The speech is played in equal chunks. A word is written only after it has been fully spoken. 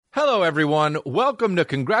Hello, everyone. Welcome to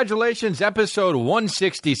Congratulations, episode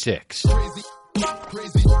 166. Crazy.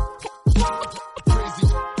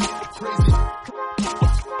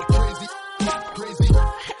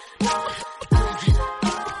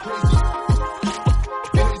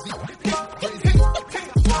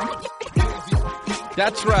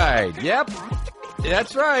 That's right. Yep.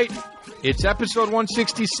 That's right. It's episode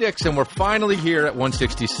 166, and we're finally here at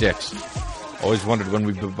 166. Always wondered when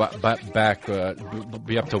we'd be back,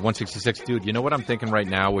 be up to 166. Dude, you know what I'm thinking right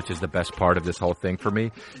now, which is the best part of this whole thing for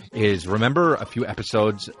me, is remember a few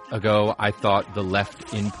episodes ago, I thought the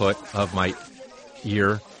left input of my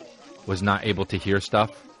ear was not able to hear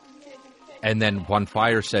stuff? And then Juan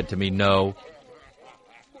Fire said to me, no,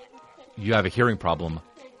 you have a hearing problem.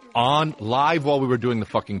 On live while we were doing the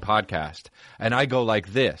fucking podcast. And I go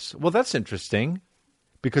like this. Well, that's interesting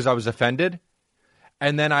because I was offended.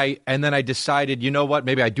 And then I decided, you know what?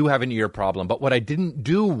 Maybe I do have an ear problem. But what I didn't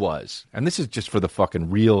do was, and this is just for the fucking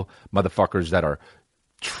real motherfuckers that are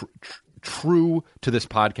true to this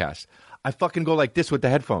podcast. I fucking go like this with the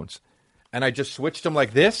headphones. And I just switched them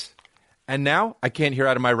like this. And now I can't hear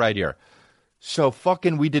out of my right ear. So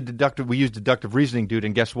fucking we used deductive reasoning, dude.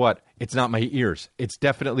 And guess what? It's not my ears. It's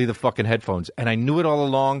definitely the fucking headphones. And I knew it all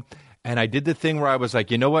along. And I did the thing where I was like,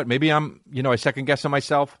 you know what? Maybe I second guess on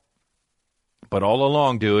myself. But all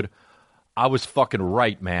along, dude, I was fucking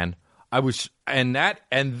right, man. I was, and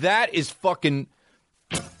that is fucking.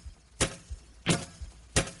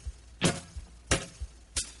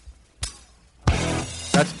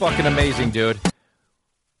 That's fucking amazing, dude.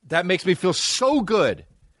 That makes me feel so good.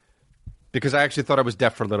 Because I actually thought I was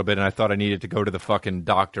deaf for a little bit, and I thought I needed to go to the fucking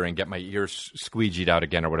doctor and get my ears squeegeed out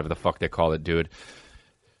again, or whatever the fuck they call it, dude.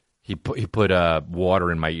 He put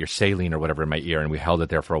water in my ear, saline or whatever in my ear, and we held it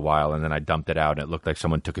there for a while, and then I dumped it out, and it looked like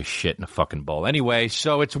someone took a shit in a fucking bowl. Anyway,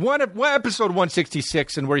 so it's episode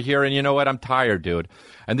 166, and we're here, and you know what? I'm tired, dude.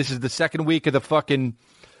 And this is the second week of the fucking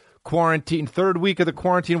quarantine, third week of the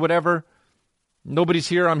quarantine, whatever. Nobody's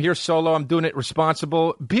here. I'm here solo. I'm doing it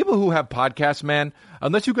responsible. People who have podcasts, man,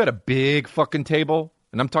 unless you got a big fucking table,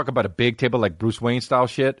 and I'm talking about a big table like Bruce Wayne style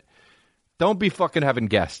shit, don't be fucking having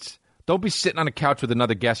guests. Don't be sitting on a couch with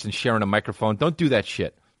another guest and sharing a microphone. Don't do that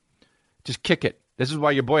shit. Just kick it. This is why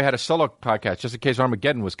your boy had a solo podcast, just in case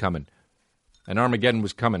Armageddon was coming. And Armageddon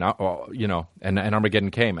was coming, and Armageddon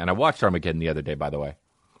came. And I watched Armageddon the other day, by the way.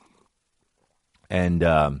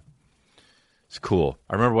 And it's cool.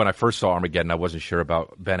 I remember when I first saw Armageddon, I wasn't sure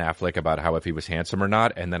about Ben Affleck, about how if he was handsome or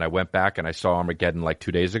not. And then I went back and I saw Armageddon like 2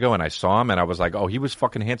 days ago, and I saw him, and I was like, oh, he was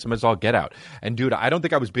fucking handsome as all get out. And dude, I don't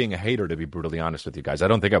think I was being a hater, to be brutally honest with you guys. I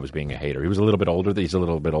don't think I was being a hater. He's a little bit older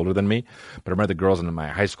than me. But I remember the girls in my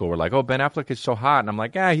high school were like, oh, Ben Affleck is so hot. And I'm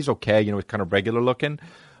like, he's okay. He's kind of regular looking.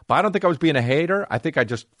 But I don't think I was being a hater. I think I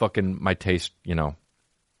just fucking, my taste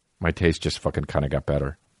just fucking kind of got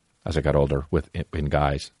better as I got older in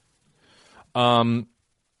guys.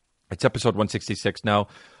 It's episode 166 now.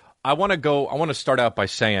 I want to start out by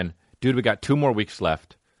saying, dude, we got 2 more weeks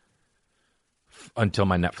left until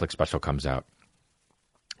my Netflix special comes out.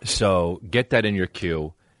 So get that in your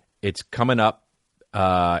queue. It's coming up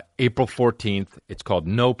April 14th. It's called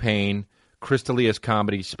No Pain, Chris D'Elia's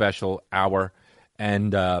comedy special hour,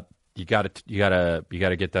 and you gotta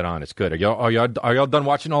get that on. It's good. Are y'all done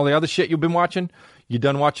watching all the other shit you've been watching? You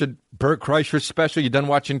done watching Bert Kreischer's special? You done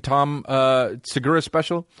watching Tom Segura's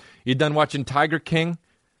special? You done watching Tiger King?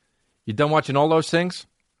 You done watching all those things?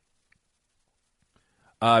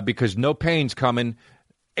 Because No Pain's coming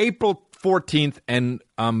April 14th, and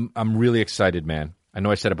I'm really excited, man. I know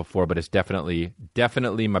I said it before, but it's definitely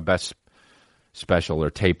my best special or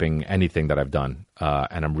taping, anything that I've done,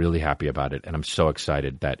 and I'm really happy about it, and I'm so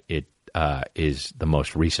excited that it is the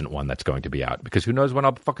most recent one that's going to be out, because who knows when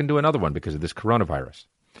I'll fucking do another one because of this coronavirus.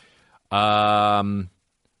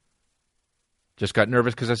 Just got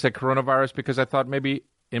nervous because I said coronavirus, because I thought maybe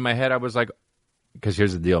in my head I was like, because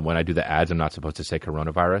here's the deal, when I do the ads I'm not supposed to say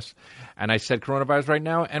coronavirus, and I said coronavirus right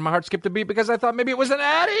now, and my heart skipped a beat because I thought maybe it was an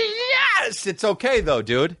ad. Yes, it's okay though,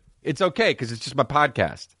 dude. It's okay because it's just my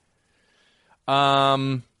podcast.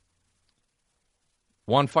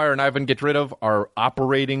 Juan Fire and Ivan Get Rid Of are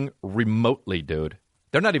operating remotely, dude.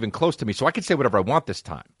 They're not even close to me, so I can say whatever I want this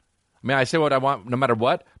time. I mean, I say what I want no matter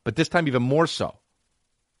what, but this time even more so.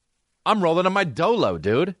 I'm rolling on my dolo,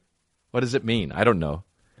 dude. What does it mean? I don't know.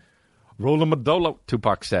 Rolling my dolo,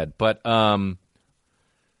 Tupac said. But,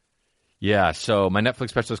 yeah, so my Netflix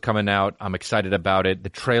special is coming out. I'm excited about it. The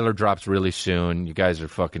trailer drops really soon. You guys are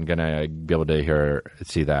fucking going to be able to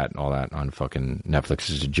see that and all that on fucking Netflix.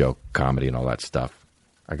 It's a joke, comedy, and all that stuff.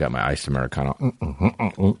 I got my Ice Americano.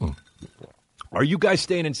 Are you guys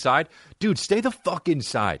staying inside? Dude, stay the fuck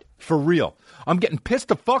inside. For real. I'm getting pissed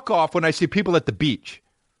the fuck off when I see people at the beach.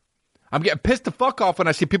 I'm getting pissed the fuck off when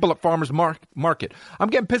I see people at farmers market. I'm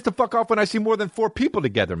getting pissed the fuck off when I see more than 4 people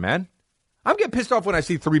together, man. I'm getting pissed off when I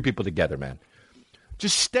see 3 people together, man.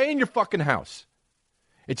 Just stay in your fucking house.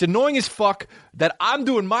 It's annoying as fuck that I'm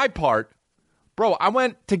doing my part. Bro, I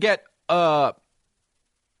went to get a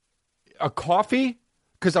coffee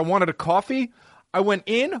because I wanted a coffee. I went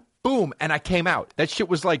in, boom, and I came out. That shit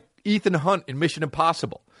was like Ethan Hunt in Mission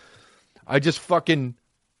Impossible. I just fucking,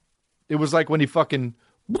 it was like when he fucking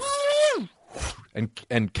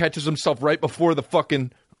and catches himself right before the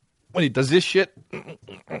fucking, when he does this shit,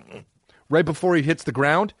 right before he hits the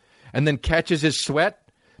ground, and then catches his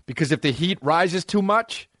sweat, because if the heat rises too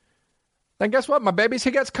much, then guess what, my babies,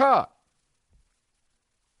 he gets caught.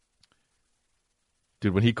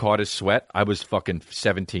 Dude, when he caught his sweat, I was fucking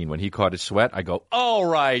 17. When he caught his sweat, I go, all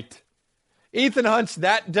right, Ethan Hunt's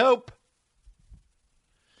that dope.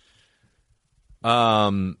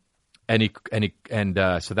 So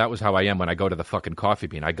that was how I am when I go to the fucking Coffee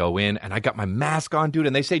Bean. I go in and I got my mask on, dude,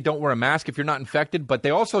 and they say don't wear a mask if you're not infected, but they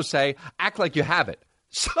also say act like you have it.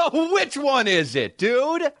 So which one is it,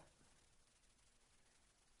 dude?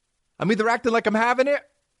 I'm either acting like I'm having it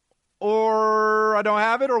or I don't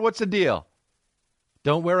have it, or what's the deal?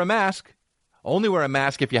 Don't wear a mask. Only wear a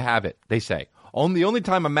mask if you have it, they say. The only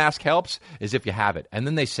time a mask helps is if you have it. And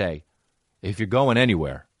then they say, if you're going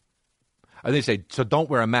anywhere, and they say, so don't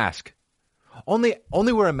wear a mask. Only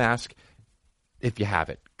wear a mask if you have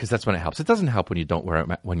it, because that's when it helps. It doesn't help when you don't wear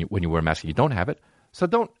when you wear a mask and you don't have it. So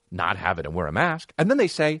don't not have it and wear a mask. And then they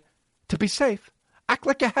say, to be safe, act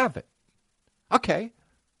like you have it. Okay,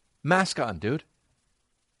 mask on, dude.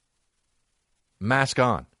 Mask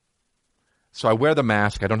on. So I wear the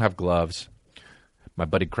mask. I don't have gloves. My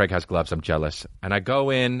buddy Craig has gloves. I'm jealous. And I go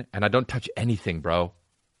in and I don't touch anything, bro.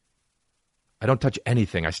 I don't touch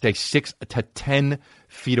anything. I stay 6 to 10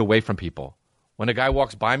 feet away from people. When a guy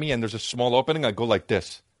walks by me and there's a small opening, I go like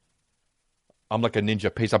this. I'm like a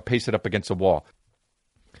ninja. I'm pasted up against the wall.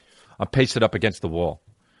 I'm pasted up against the wall.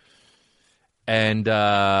 And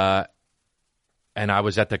I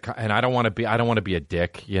was at and I don't want to be a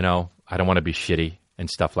dick, you know. I don't want to be shitty and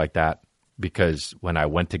stuff like that. Because when I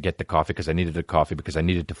went to get the coffee, because I needed the coffee, because I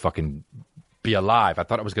needed to fucking be alive. I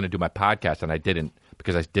thought I was going to do my podcast, and I didn't,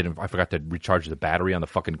 because I forgot to recharge the battery on the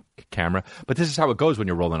fucking camera. But this is how it goes when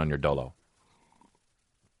you're rolling on your Dolo.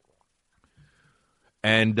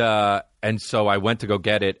 And so I went to go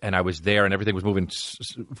get it, and I was there, and everything was moving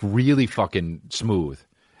really fucking smooth.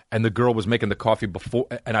 And the girl was making the coffee before,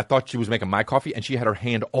 and I thought she was making my coffee, and she had her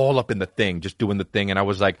hand all up in the thing, just doing the thing. And I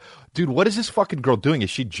was like, dude, what is this fucking girl doing? Is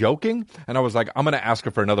she joking? And I was like, I'm going to ask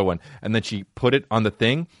her for another one. And then she put it on the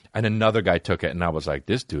thing, and another guy took it. And I was like,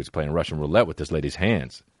 this dude's playing Russian roulette with this lady's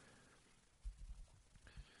hands.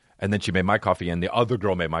 And then she made my coffee, and the other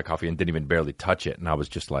girl made my coffee and didn't even barely touch it. And I was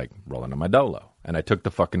just like rolling on my Dolo. And I took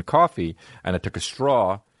the fucking coffee, and I took a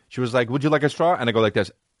straw. She was like, would you like a straw? And I go like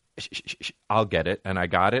this. I'll get it. And I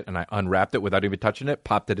got it, and I unwrapped it without even touching it,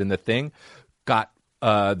 popped it in the thing, got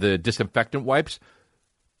the disinfectant wipes,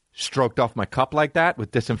 stroked off my cup like that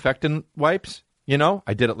with disinfectant wipes. You know,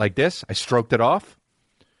 I did it like this. I stroked it off,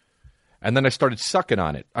 and then I started sucking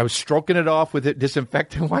on it. I was stroking it off with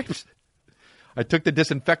disinfectant wipes. I took the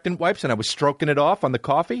disinfectant wipes, and I was stroking it off on the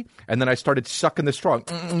coffee, and then I started sucking the straw.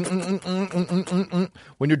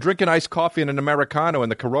 When you're drinking iced coffee in an Americano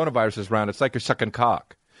and the coronavirus is around, it's like you're sucking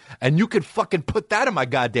cock. And you could fucking put that on my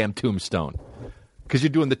goddamn tombstone because you're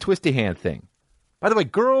doing the twisty hand thing. By the way,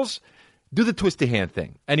 girls, do the twisty hand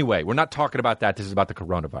thing. Anyway, we're not talking about that. This is about the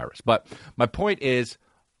coronavirus. But my point is,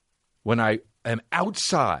 when I am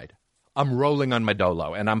outside, I'm rolling on my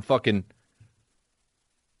Dolo, and I'm fucking...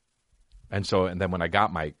 And then when I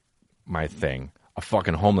got my thing, a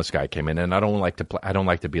fucking homeless guy came in, and I don't like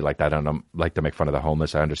to be like that. I don't like to make fun of the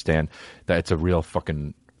homeless. I understand that it's a real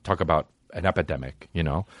fucking... Talk about an epidemic, you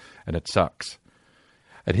know, and it sucks.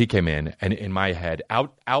 And he came in, and in my head,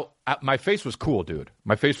 out, my face was cool, dude.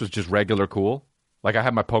 My face was just regular cool. Like I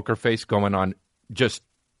had my poker face going on, just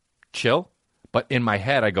chill. But in my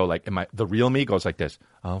head, I go like, the real me goes like this.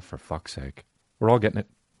 Oh, for fuck's sake. We're all getting it.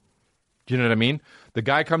 Do you know what I mean? The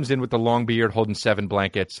guy comes in with the long beard holding 7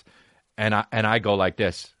 blankets, and I go like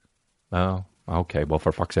this. Oh, okay. Well,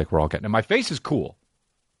 for fuck's sake, we're all getting it. My face is cool.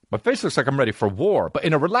 My face looks like I'm ready for war, but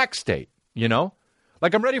in a relaxed state, you know?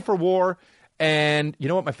 Like I'm ready for war, and you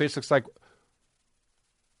know what my face looks like?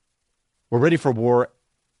 We're ready for war,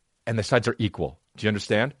 and the sides are equal. Do you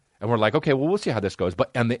understand? And we're like, okay, well, we'll see how this goes.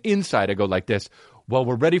 But on the inside, I go like this. Well,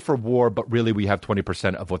 we're ready for war, but really we have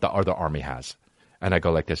 20% of what the other army has. And I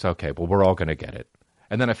go like this, okay, well, we're all going to get it.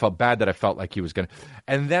 And then I felt bad that I felt like he was going to.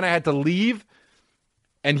 And then I had to leave,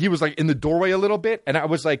 and he was like in the doorway a little bit, and I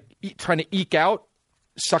was like trying to eke out,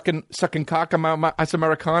 sucking cock on my ice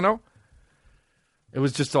Americano. It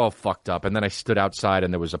was just all fucked up. And then I stood outside,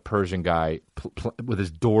 and there was a Persian guy with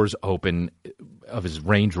his doors open of his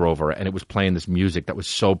Range Rover, and it was playing this music that was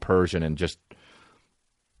so Persian and just...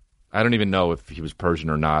 I don't even know if he was Persian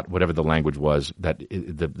or not, whatever the language was that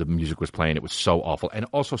the music was playing. It was so awful and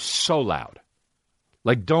also so loud.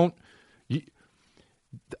 Like, oh,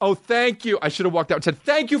 thank you. I should have walked out and said,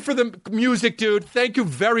 thank you for the music, dude. Thank you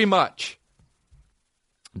very much.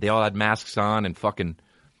 They all had masks on and fucking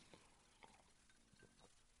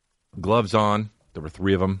gloves on. There were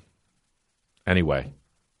 3 of them. Anyway.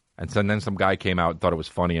 And so then some guy came out and thought it was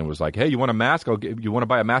funny and was like, hey, you want a mask? You want to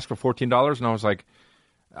buy a mask for $14? And I was like...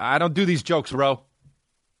 I don't do these jokes, bro.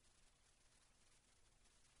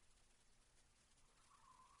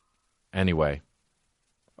 Anyway,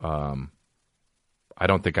 I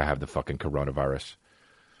don't think I have the fucking coronavirus.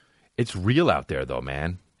 It's real out there, though,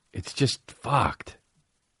 man. It's just fucked.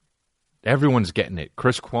 Everyone's getting it.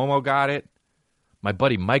 Chris Cuomo got it. My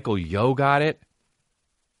buddy Michael Yo got it.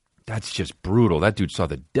 That's just brutal. That dude saw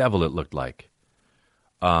the devil, it looked like.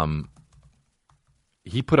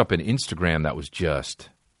 He put up an Instagram that was just...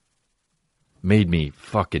 made me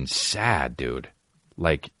fucking sad, dude.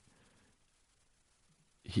 Like,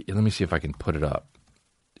 let me see if I can put it up.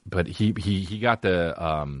 But he got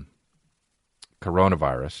the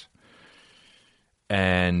coronavirus.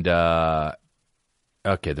 And,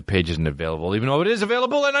 okay, the page isn't available, even though it is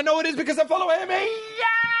available, and I know it is because I follow him.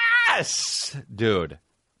 Yes! Dude.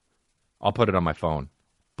 I'll put it on my phone.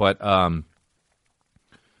 But,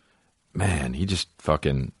 man, he just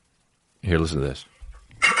fucking... Here, listen to this.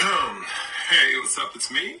 Hey, what's up?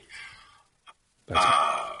 It's me.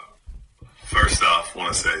 First off, I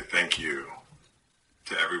want to say thank you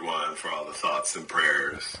to everyone for all the thoughts and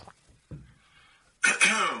prayers.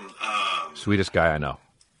 Sweetest guy I know.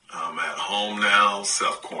 I'm at home now,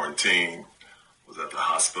 self-quarantine. Was at the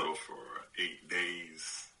hospital for 8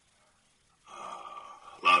 days.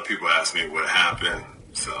 A lot of people ask me what happened.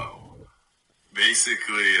 So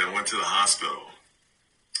basically, I went to the hospital.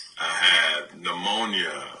 I had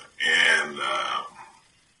pneumonia and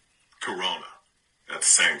corona at the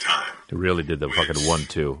same time. It really did the fucking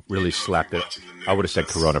 1-2. Really slapped it. I would have said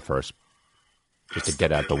corona first, just to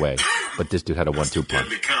get out the way. But this dude had a 1-2 punch.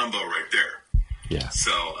 Deadly combo right there. Yeah.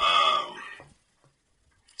 So,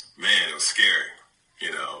 man, it was scary.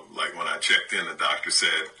 You know, like when I checked in, the doctor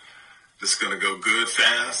said, this is going to go good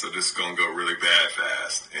fast or this is going to go really bad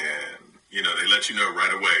fast. And, you know, they let you know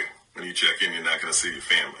right away when you check in, you're not going to see your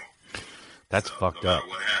family. That's fucked up. No matter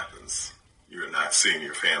what happens, you're not seeing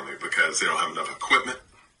your family because they don't have enough equipment,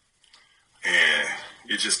 and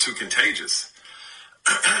you're just too contagious.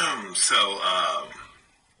 So,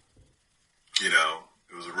 you know,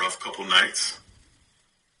 it was a rough couple nights,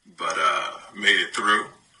 but made it through.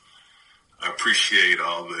 I appreciate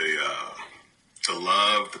all the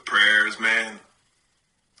love, the prayers, man.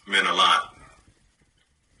 It meant a lot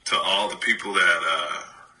to all the people that,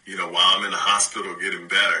 you know, while I'm in the hospital getting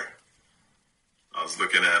better, I was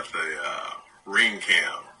looking at the ring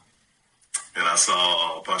cam, and I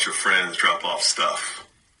saw a bunch of friends drop off stuff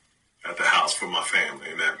at the house for my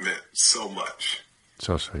family, and that meant so much.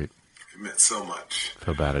 So sweet. It meant so much.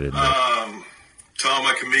 Feel bad I didn't. To all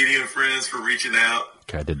my comedian friends for reaching out.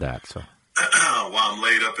 Okay, I did that, so. While I'm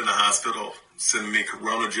laid up in the hospital, sending me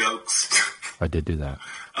corona jokes. I did do that.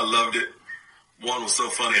 I loved it. One was so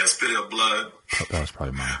funny, I spit up blood. That was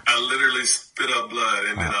probably mine. I literally spit up blood,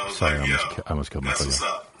 and then I was sorry, like, I almost killed that's myself.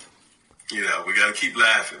 what's up. You know, we got to keep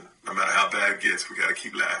laughing. No matter how bad it gets, we got to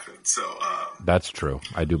keep laughing. So that's true.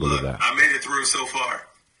 I do believe that. I made it through so far.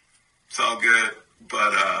 It's all good.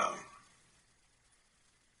 But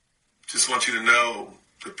just want you to know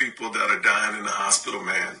the people that are dying in the hospital,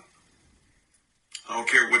 man. I don't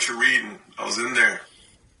care what you're reading. I was in there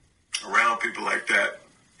around people like that.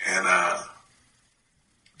 And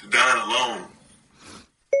they're dying alone.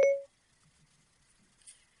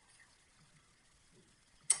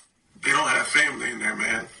 They don't have family in there,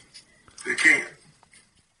 man. They can't.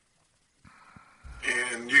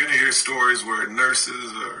 And you're going to hear stories where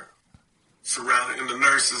nurses are surrounding, and the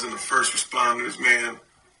nurses and the first responders, man,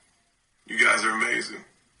 you guys are amazing.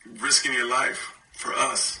 You're risking your life for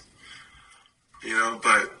us, you know,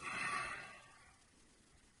 but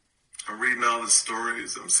I'm reading all the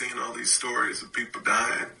stories. I'm seeing all these stories of people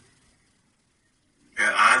dying.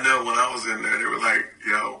 And I know when I was in there, they were like,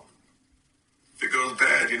 yo, if it goes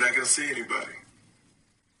bad, you're not going to see anybody.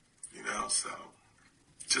 You know, so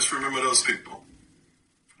just remember those people.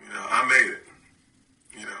 I made it,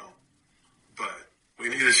 but we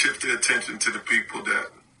need to shift the attention to the people that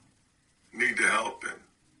need the help and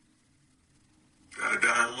that are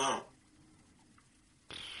dying alone.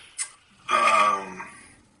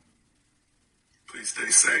 Please stay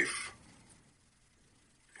safe,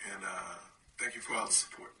 and thank you for all the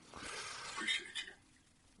support. Appreciate you.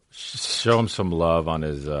 Show him some love on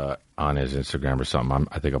his Instagram or something.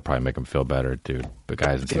 I think I'll probably make him feel better, dude. The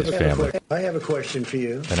guy hasn't seen his family. I have a question for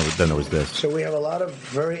you. Then there was this. So we have a lot of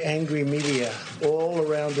very angry media all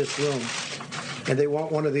around this room, and they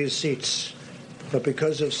want one of these seats. But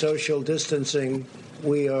because of social distancing,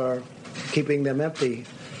 we are keeping them empty,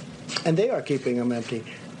 and they are keeping them empty.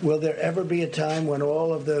 Will there ever be a time when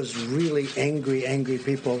all of those really angry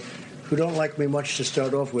people who don't like me much to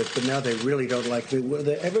start off with, but now they really don't like me, will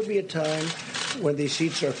there ever be a time when these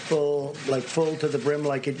seats are full to the brim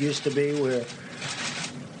like it used to be, where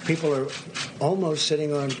people are almost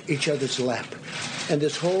sitting on each other's lap, and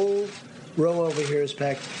this whole row over here is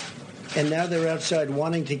packed, and now they're outside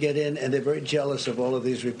wanting to get in, and they're very jealous of all of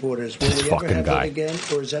these reporters? Will we ever have that again,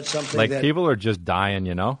 or is that something that... people are just dying,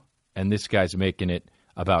 and this guy's making it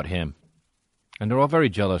about him. And they're all very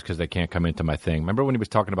jealous because they can't come into my thing. Remember when he was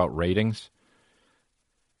talking about ratings?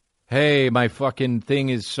 Hey, my fucking thing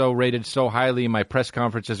is rated so highly. My press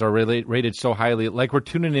conferences are rated so highly. Like, we're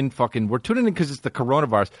tuning in because it's the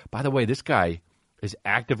coronavirus. By the way, this guy is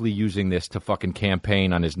actively using this to fucking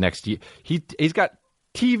campaign on his next year. He's got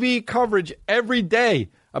TV coverage every day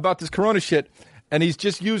about this corona shit, and he's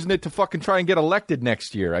just using it to fucking try and get elected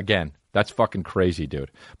next year again. That's fucking crazy,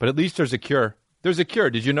 dude. But at least there's a cure. There's a cure.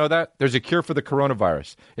 Did you know that? There's a cure for the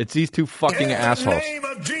coronavirus. It's these two fucking assholes. In the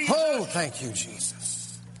name of Jesus. Oh, thank you,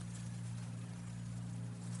 Jesus.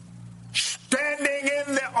 Standing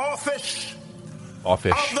in the office of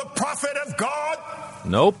the prophet of God.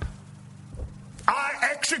 Nope. I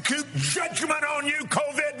execute judgment on you,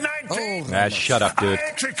 COVID-19. Shut up, dude. I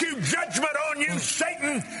execute judgment on you,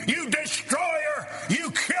 Satan, you destroyer, you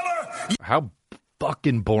killer. How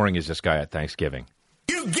fucking boring is this guy at Thanksgiving?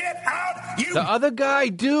 You get out. The other guy,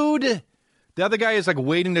 dude. The other guy is like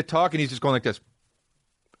waiting to talk, and he's just going like this,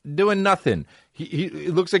 doing nothing. He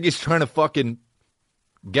it looks like he's trying to fucking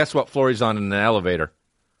guess what floor he's on in an elevator.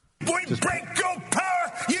 We break your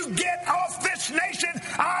power. You get off this nation.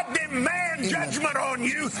 I demand judgment on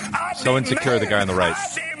you. So insecure, the guy on the right.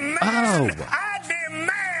 I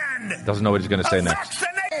demand. Doesn't know what he's going to say next.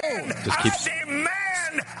 Just keeps.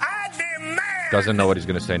 Doesn't know what he's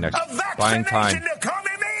going to say next. Buying time.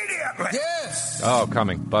 Yes. Oh,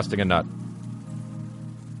 coming. Busting a nut.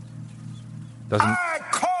 I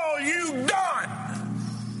call you done.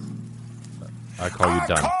 I call you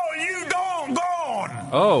done. I call you gone.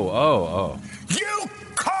 Oh. You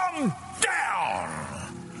come down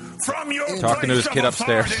from your talking to his kid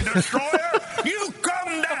upstairs. Destroyer. You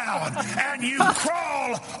come down and you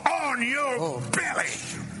crawl on your belly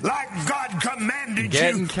like God commanded you.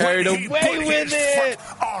 Getting carried away with it.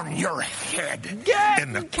 On your head.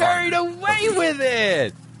 Getting carried away with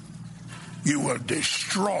it. You will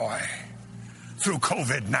destroy through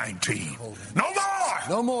COVID-19.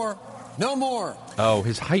 No more. Oh,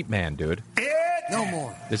 his hype man, dude. No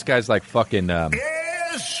more. This guy's like fucking.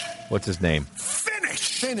 Is what's his name?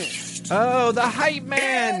 Finished. Oh, the hype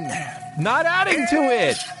man. Not adding to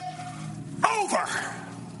it. Over.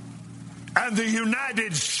 And the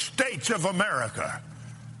United States of America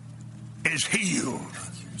is healed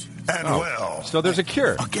and well. So there's a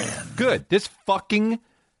cure. Again. Good. This fucking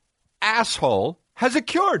asshole has a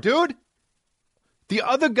cure, dude. The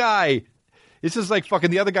other guy, this is like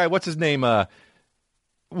fucking the other guy, what's his name?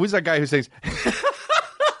 Who's that guy who says,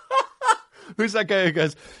 who's that guy who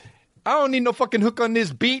goes, I don't need no fucking hook on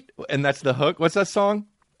this beat. And that's the hook. What's that song?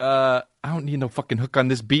 I don't need no fucking hook on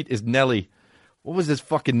this beat is Nelly. What was this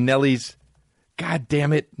fucking Nelly's? God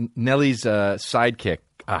damn it. Nelly's sidekick,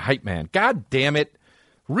 hype man. God damn it.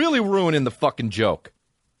 Really ruining the fucking joke.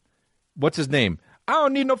 What's his name? I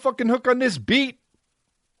don't need no fucking hook on this beat.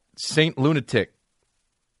 Saint Lunatic.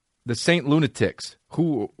 The Saint Lunatics.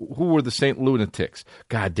 Who were the Saint Lunatics?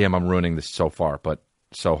 God damn, I'm ruining this so far, but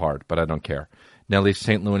so hard, but I don't care. Nelly's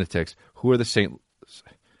Saint Lunatics. Who are the Saint...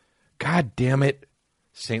 God damn it.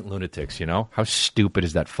 Saint Lunatics, you know? How stupid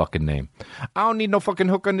is that fucking name? I don't need no fucking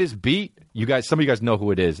hook on this beat. You guys, some of you guys know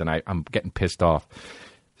who it is, and I'm getting pissed off.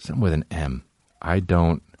 Something with an M. I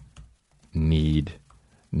don't need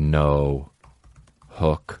no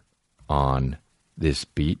hook on this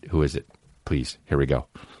beat. Who is it? Please, here we go.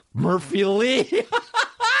 Murphy Lee.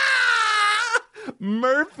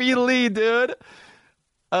 Murphy Lee, dude.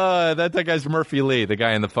 That guy's Murphy Lee, the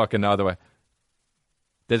guy in the fucking other way.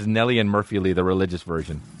 There's Nelly and Murphy Lee, the religious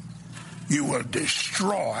version. you will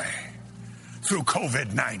destroy through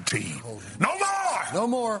COVID-19. No more! No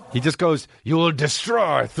more. He just goes, "You will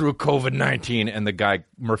destroy through COVID-19," and the guy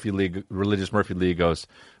religious Murphy Lee goes,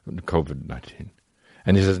 "COVID-19,"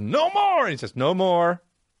 and he says, "No more." And he says, "No more."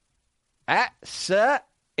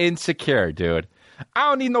 Insecure, dude. I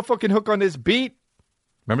don't need no fucking hook on this beat.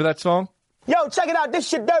 Remember that song? Yo, check it out.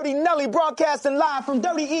 This your Dirty Nelly broadcasting live from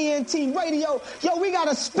Dirty ENT Radio. Yo, we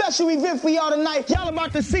got a special event for y'all tonight. Y'all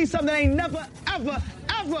about to see something that ain't never, ever,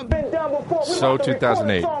 ever been done before. We So about to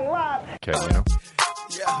 2008. record a song live. Okay, you know.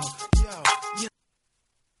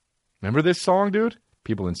 Remember this song, dude?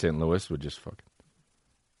 People in St. Louis would just fucking...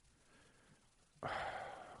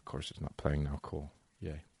 Of course it's not playing now. Cool.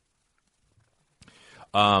 Yay.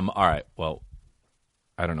 All right. Well,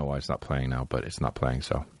 I don't know why it's not playing now, but it's not playing,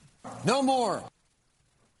 so... No more.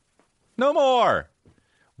 No more.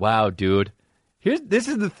 Wow, dude. This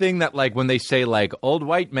is the thing that, like, when they say, like, old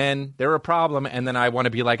white men, they're a problem, and then I want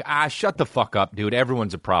to be like, shut the fuck up, dude.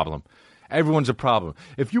 Everyone's a problem. Everyone's a problem.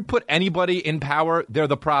 If you put anybody in power, they're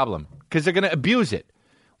the problem, because they're going to abuse it.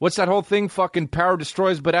 What's that whole thing? Fucking power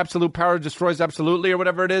destroys, but absolute power destroys absolutely, or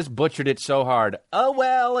whatever it is. Butchered it so hard. Oh,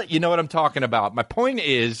 well, you know what I'm talking about. My point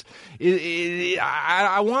is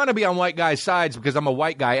I want to be on white guys' sides because I'm a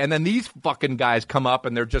white guy. And then these fucking guys come up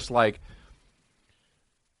and they're just like,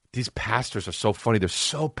 these pastors are so funny. They're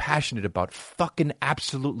so passionate about fucking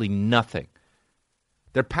absolutely nothing.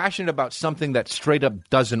 They're passionate about something that straight up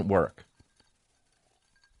doesn't work.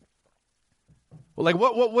 Well, like,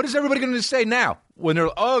 what is everybody going to say now? When they're,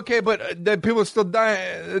 okay, but the people are still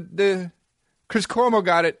dying. Chris Cuomo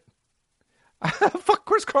got it. Fuck,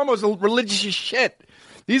 Chris Cuomo's religious as shit.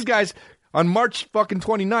 These guys, on March fucking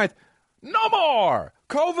 29th, no more!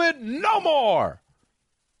 COVID, no more!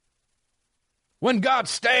 When God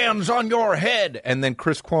stands on your head. And then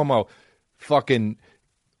Chris Cuomo, fucking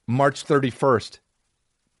March 31st,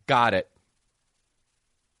 got it.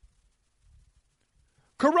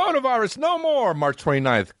 Coronavirus, no more. March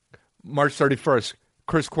 29th, March 31st,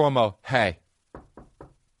 Chris Cuomo, hey,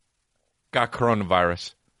 got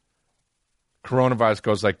coronavirus. Coronavirus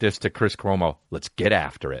goes like this to Chris Cuomo, let's get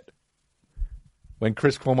after it. When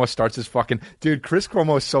Chris Cuomo starts his fucking... Dude, Chris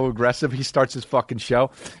Cuomo is so aggressive. He starts his fucking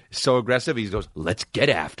show. So aggressive, he goes, let's get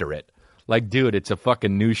after it. Like, dude, it's a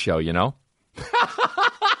fucking news show, you know?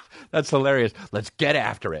 That's hilarious. Let's get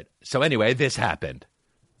after it. So anyway, this happened.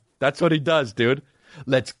 That's what he does, dude.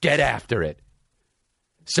 Let's get after it.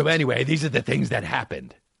 So anyway, these are the things that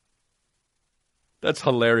happened. That's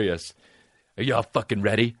hilarious. Are y'all fucking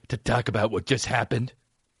ready to talk about what just happened?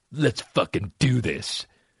 Let's fucking do this.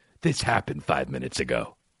 This happened 5 minutes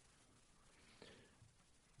ago.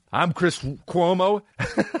 I'm Chris Cuomo.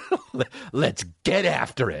 Let's get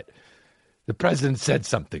after it. The president said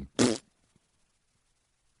something.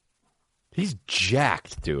 He's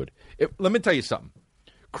jacked, dude. Let me tell you something.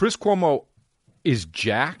 Chris Cuomo is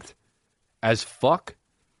jacked as fuck.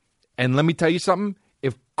 And let me tell you something.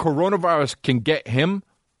 If coronavirus can get him,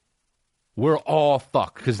 we're all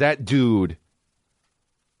fucked. Because that dude,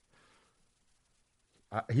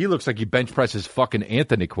 he looks like he bench presses fucking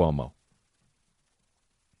Anthony Cuomo.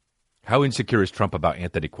 How insecure is Trump about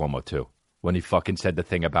Anthony Cuomo, too? When he fucking said the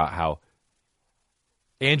thing about how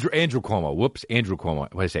Andrew Cuomo. Whoops, Andrew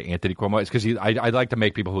Cuomo. What did I say? Anthony Cuomo? It's because I like to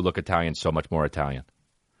make people who look Italian so much more Italian.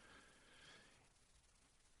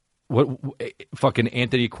 What fucking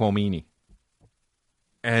Anthony Cuomini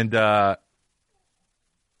and Andrew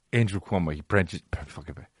Cuomo. He branches.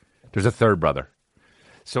 Fucking. There's a third brother.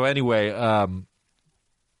 So anyway,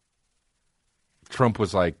 Trump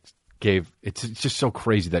was like it's just so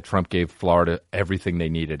crazy that Trump gave Florida everything they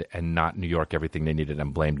needed and not New York everything they needed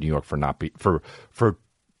and blamed New York for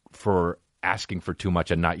asking for too much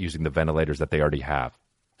and not using the ventilators that they already have.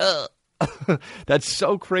 That's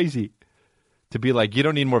so crazy. To be like, you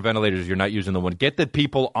don't need more ventilators, you're not using the one. Get the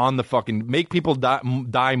people on the fucking... Make people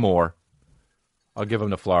die more. I'll give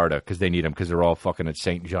them to Florida because they need them because they're all fucking at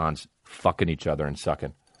St. John's fucking each other and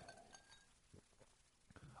sucking.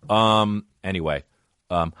 Anyway.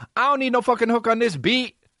 I don't need no fucking hook on this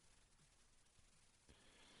beat.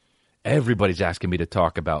 Everybody's asking me to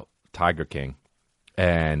talk about Tiger King.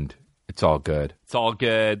 And it's all good. It's all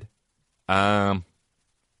good.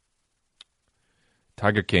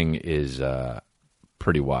 Tiger King is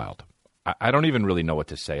pretty wild. I don't even really know what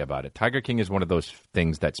to say about it. Tiger King is one of those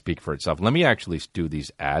things that speak for itself. Let me actually do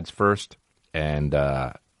these ads first, and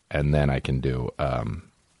then I can do talk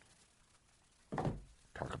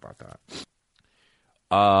about that.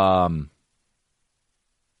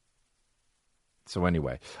 So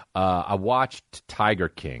anyway, I watched Tiger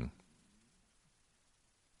King,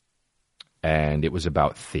 and it was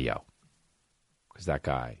about Theo. because that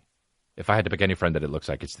guy. If I had to pick any friend that it looks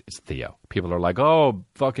like, it's Theo. People are like, oh,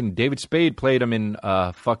 fucking David Spade played him in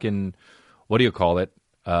fucking, what do you call it?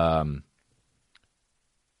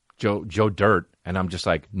 Joe Dirt. And I'm just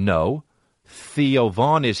like, no. Theo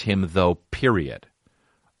Vaughn is him, though, period.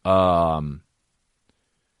 And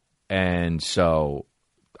so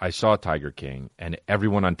I saw Tiger King, and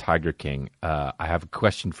everyone on Tiger King, I have a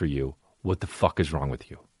question for you. What the fuck is wrong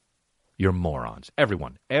with you? You're morons.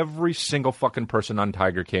 Everyone. Every single fucking person on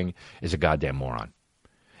Tiger King is a goddamn moron.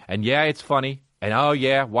 And yeah, it's funny. And oh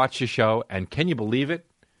yeah, watch the show. And can you believe it?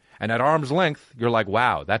 And at arm's length, you're like,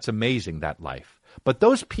 wow, that's amazing, that life. But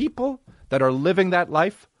those people that are living that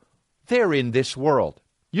life, they're in this world.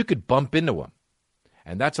 You could bump into them.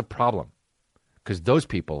 And that's a problem. Because those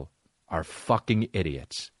people are fucking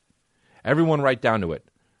idiots. Everyone right down to it.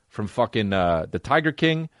 From fucking the Tiger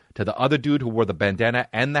King to the other dude who wore the bandana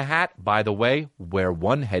and the hat. By the way, wear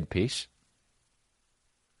one headpiece.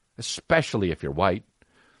 Especially if you're white.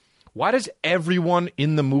 Why does everyone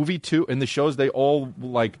in the movie, too, in the shows, they all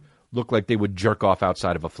like look like they would jerk off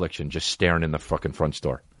outside of Affliction, just staring in the fucking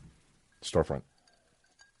storefront.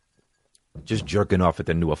 Just jerking off at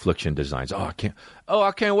the new Affliction designs. I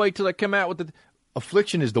can't wait till they come out with the...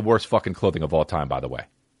 Affliction is the worst fucking clothing of all time, by the way.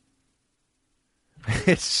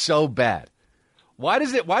 It's so bad. Why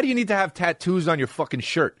do you need to have tattoos on your fucking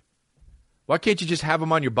shirt? Why can't you just have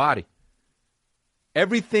them on your body?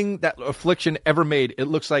 Everything that Affliction ever made, it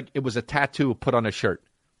looks like it was a tattoo put on a shirt.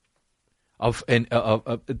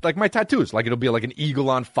 Like my tattoos. Like it'll be like an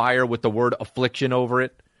eagle on fire with the word Affliction over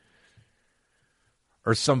it.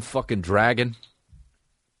 Or some fucking dragon.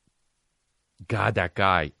 God, that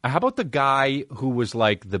guy. How about the guy who was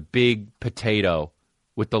like the big potato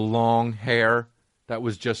with the long hair? That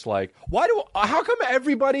was just like, how come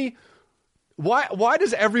everybody, why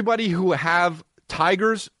does everybody who have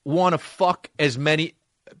tigers want to fuck as many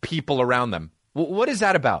people around them? What is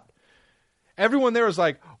that about? Everyone there is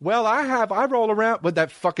like, well, I roll around with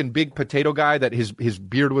that fucking big potato guy that his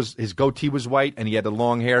beard was, his goatee was white and he had the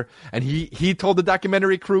long hair. And he told the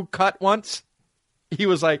documentary crew, cut once. He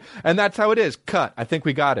was like, and that's how it is, cut. I think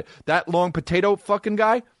we got it. That long potato fucking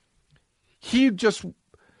guy, he just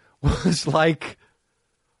was like,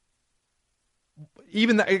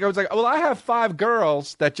 I was like, well, I have 5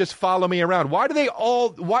 girls that just follow me around. Why do they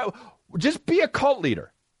all? Why? Just be a cult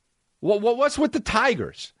leader. What's with the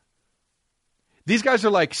tigers? These guys are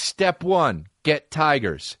like, step 1, get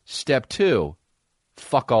tigers. Step 2,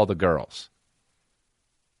 fuck all the girls.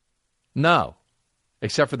 No,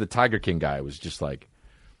 except for the Tiger King guy, who was just like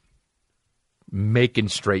making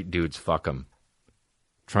straight dudes fuck them,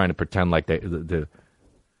 trying to pretend like they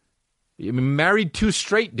married 2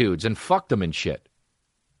 straight dudes and fucked them and shit.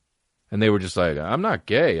 And they were just like, I'm not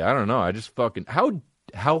gay. I don't know. I just fucking...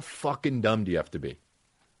 How fucking dumb do you have to be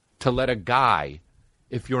to let a guy,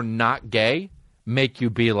 if you're not gay, make you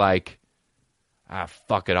be like,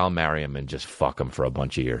 fuck it, I'll marry him and just fuck him for a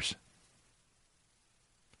bunch of years?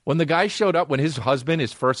 When the guy showed up, when his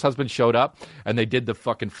first husband showed up, and they did the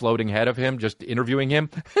fucking floating head of him, just interviewing him,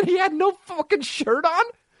 and he had no fucking shirt on?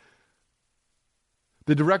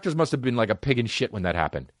 The directors must have been like a pig in shit when that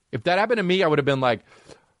happened. If that happened to me, I would have been like,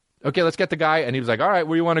 okay, let's get the guy. And he was like, all right,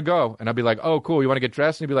 where you want to go? And I'd be like, oh, cool, you want to get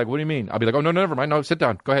dressed? And he'd be like, what do you mean? I'll be like, oh, no, never mind. No, sit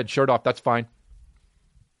down. Go ahead, shirt off. That's fine.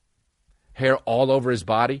 Hair all over his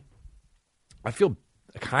body. I feel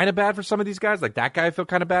kind of bad for some of these guys. Like that guy I feel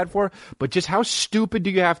kind of bad for. But just how stupid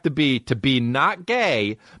do you have to be not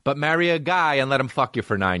gay, but marry a guy and let him fuck you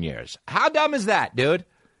for 9 years? How dumb is that, dude?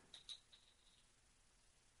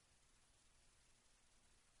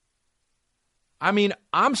 I mean,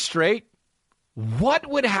 I'm straight. What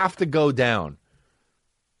would have to go down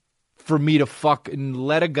for me to fucking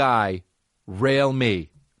let a guy rail me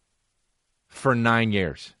for 9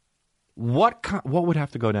 years? What would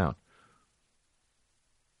have to go down?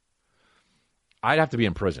 I'd have to be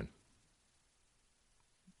in prison.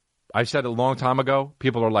 I said a long time ago,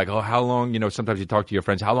 people are like, oh, how long, sometimes you talk to your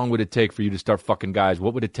friends, how long would it take for you to start fucking guys?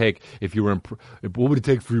 What would it take if you were what would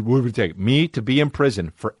it take me to be in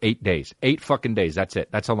prison for 8 days? 8 fucking days, that's it.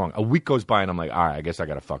 That's how long. A week goes by and I'm like, all right, I guess I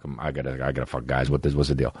gotta fuck them. I gotta fuck guys. What's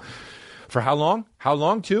the deal? For how long? How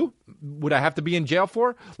long, too? Would I have to be in jail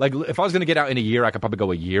for? Like, if I was going to get out in a year, I could probably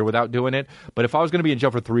go a year without doing it. But if I was going to be in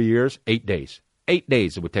jail for 3 years, 8 days. 8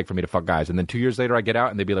 days it would take for me to fuck guys. And then 2 years later, I get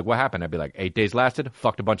out, and they'd be like, what happened? I'd be like, 8 days lasted,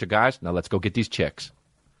 fucked a bunch of guys, now let's go get these chicks.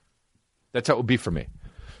 That's how it would be for me.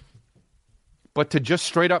 But to just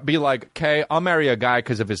straight up be like, okay, I'll marry a guy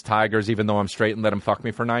because of his tigers, even though I'm straight, and let him fuck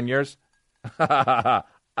me for 9 years?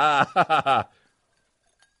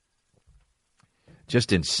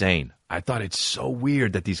 Just insane. I thought it's so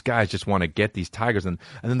weird that these guys just want to get these tigers. And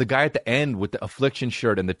then the guy at the end with the Affliction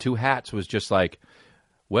shirt and the 2 hats was just like,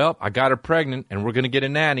 well, I got her pregnant, and we're going to get a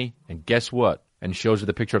nanny. And guess what? And shows her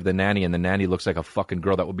the picture of the nanny, and the nanny looks like a fucking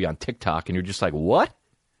girl that would be on TikTok. And you're just like, what?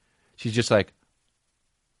 She's just like,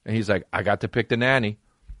 and he's like, I got to pick the nanny.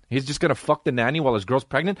 He's just going to fuck the nanny while his girl's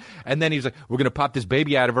pregnant? And then he's like, we're going to pop this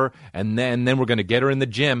baby out of her, and then we're going to get her in the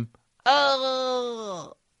gym.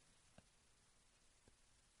 Oh.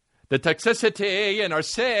 The toxicity in our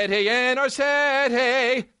city.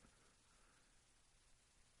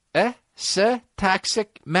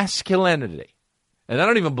 Toxic masculinity. And I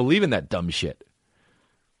don't even believe in that dumb shit.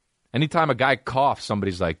 Anytime a guy coughs,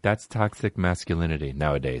 somebody's like, that's toxic masculinity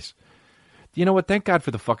nowadays. You know what? Thank God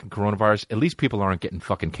for the fucking coronavirus. At least people aren't getting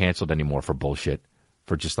fucking canceled anymore for bullshit.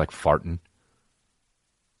 For just like farting.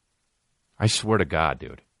 I swear to God,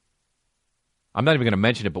 dude. I'm not even going to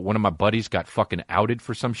mention it, but one of my buddies got fucking outed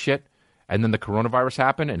for some shit. And then the coronavirus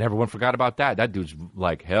happened and everyone forgot about that. That dude's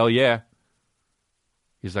like, hell yeah.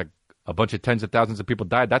 He's like, a bunch of tens of thousands of people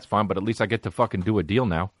died. That's fine, but at least I get to fucking do a deal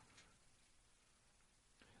now.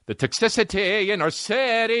 The toxicity in our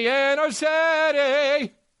city.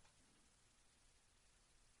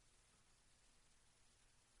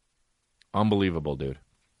 Unbelievable, dude.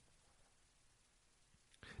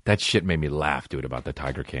 That shit made me laugh, dude, about the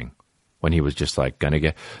Tiger King. When he was just like, gonna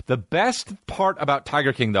get... The best part about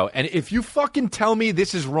Tiger King, though, and if you fucking tell me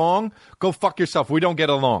this is wrong, go fuck yourself. We don't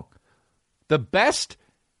get along. The best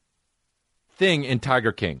thing in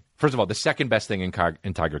Tiger King, first of all, the second best thing in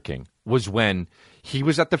Tiger King was when he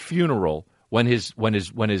was at the funeral when one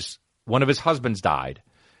of his husbands died,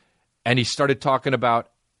 and he started talking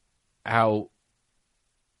about how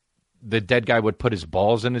the dead guy would put his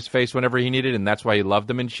balls in his face whenever he needed, and that's why he loved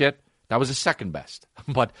him and shit. That was the second best.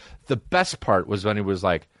 But the best part was when he was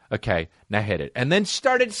like, okay, now hit it. And then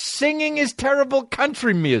started singing his terrible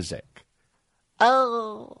country music.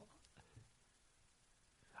 Oh.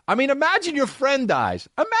 I mean, imagine your friend dies.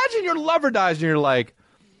 Imagine your lover dies and you're like,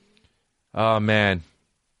 oh, man,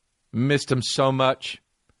 missed him so much.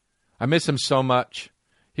 I miss him so much.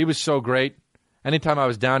 He was so great. Anytime I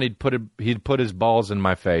was down, he'd put his balls in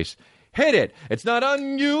my face. Hit it. It's not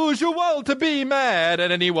unusual to be mad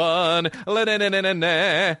at anyone.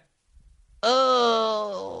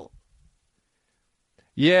 Oh.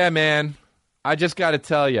 Yeah, man. I just got to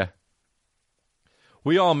tell you.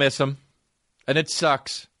 We all miss him. And it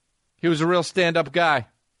sucks. He was a real stand-up guy.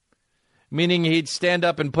 Meaning he'd stand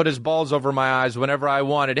up and put his balls over my eyes whenever I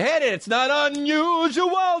wanted. Hit it! It's not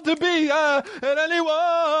unusual to be at anyone.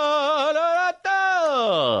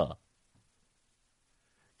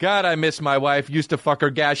 God, I miss my wife. Used to fuck her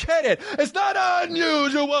gash. Hit it! It's not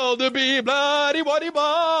unusual to be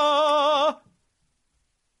bloody-waddy-ba.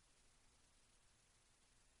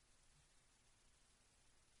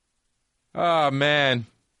 Oh, man.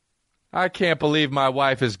 I can't believe my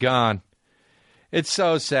wife is gone. It's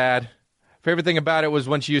so sad. Favorite thing about it was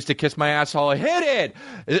when she used to kiss my asshole. Hit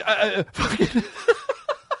it!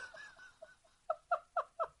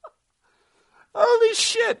 Holy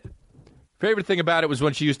shit! Favorite thing about it was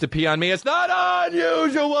when she used to pee on me. It's not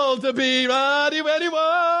unusual to be naughty with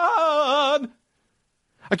anyone.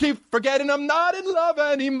 I keep forgetting I'm not in love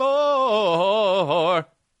anymore.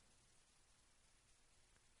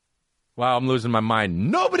 Wow, I'm losing my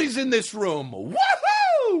mind. Nobody's in this room.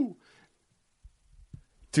 Woohoo!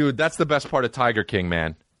 Dude, that's the best part of Tiger King,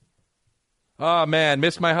 man. Oh, man,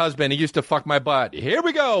 miss my husband. He used to fuck my butt. Here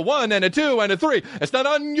we go. 1 and a 2 and a 3. It's not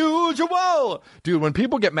unusual. Dude, when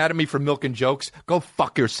people get mad at me for milking jokes, go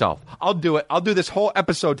fuck yourself. I'll do it. I'll do this whole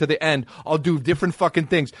episode to the end. I'll do different fucking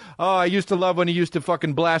things. Oh, I used to love when he used to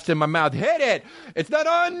fucking blast in my mouth. Hit it. It's not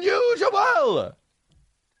unusual.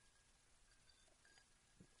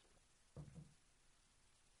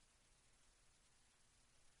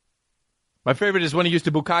 My favorite is when he used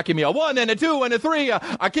to bukkake me. A 1 and a 2 and a 3.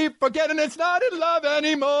 I keep forgetting it's not in love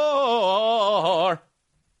anymore.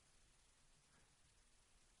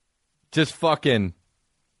 Just fucking.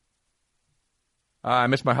 I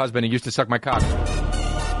miss my husband. He used to suck my cock.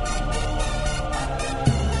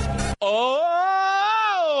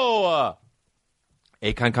 Oh!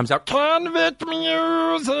 Akon comes out. Convict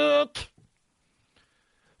music.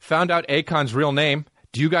 Found out Akon's real name.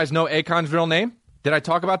 Do you guys know Akon's real name? Did I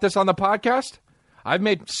talk about this on the podcast? I've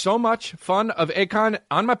made so much fun of Akon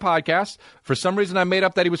on my podcast. For some reason, I made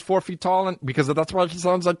up that he was 4 feet tall, and because that's why he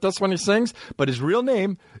sounds like this when he sings. But his real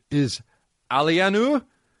name is Alianu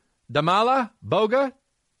Damala Boga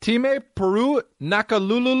Time Peru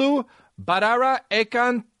Nakalululu Badara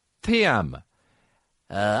Akon Tiam.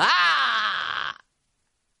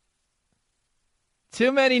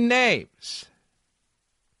 Too many names.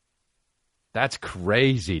 That's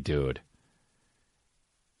crazy, dude.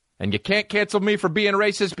 And you can't cancel me for being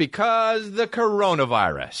racist because the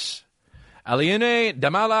coronavirus. Aliene,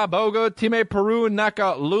 Damala, Bogo, Time, Peru,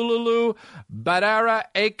 Naka, Lululu, Badara,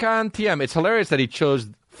 Akon, TM. It's hilarious that he chose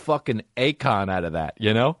fucking Akon out of that,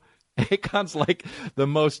 you know? Akon's like the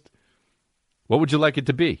most... What would you like it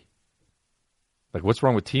to be? Like, what's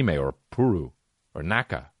wrong with Time or Peru or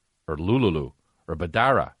Naka or Lululu or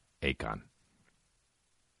Badara, Akon?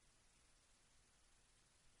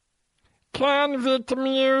 Convict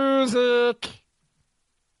music.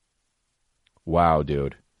 Wow,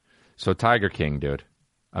 dude. So Tiger King, dude.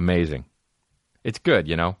 Amazing. It's good,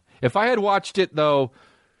 you know? If I had watched it, though,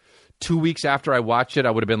 2 weeks after I watched it, I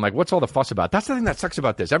would have been like, what's all the fuss about? That's the thing that sucks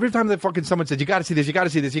about this. Every time that fucking someone says, you gotta see this, you gotta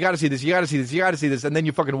see this, you gotta see this, you gotta see this, you gotta see this, and then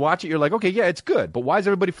you fucking watch it, you're like, okay, yeah, it's good. But why is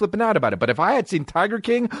everybody flipping out about it? But if I had seen Tiger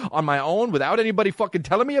King on my own without anybody fucking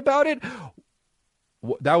telling me about it,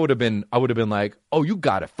 I would have been like, oh, you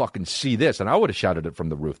gotta fucking see this. And I would have shouted it from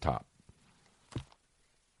the rooftop.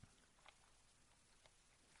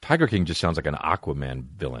 Tiger King just sounds like an Aquaman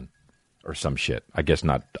villain or some shit. I guess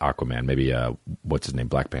not Aquaman. Maybe, what's his name?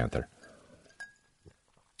 Black Panther.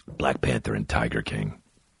 Black Panther and Tiger King.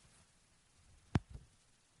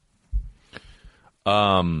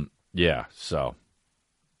 Yeah, so.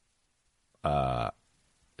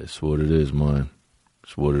 It's what it is, man.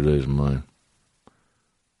 It's what it is, man.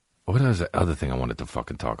 What was the other thing I wanted to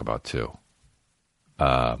fucking talk about, too?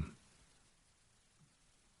 Let's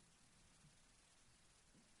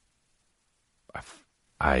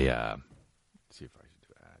see if I should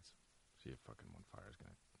do ads. See if fucking One Fire is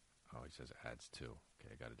going to... Oh, he says ads, too.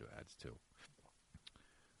 Okay, I got to do ads, too.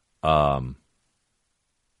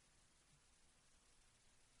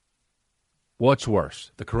 What's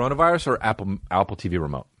worse, the coronavirus or Apple TV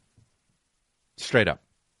remote? Straight up.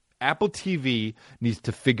 Apple TV needs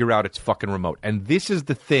to figure out its fucking remote. And this is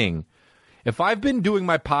the thing. If I've been doing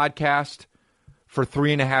my podcast for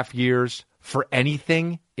 3.5 years for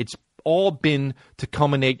anything, it's all been to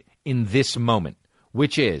culminate in this moment,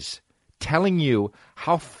 which is telling you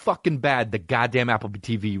how fucking bad the goddamn Apple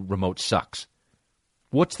TV remote sucks.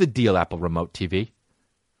 What's the deal, Apple Remote TV?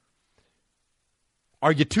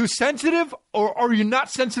 Are you too sensitive or are you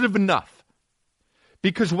not sensitive enough?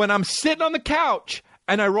 Because when I'm sitting on the couch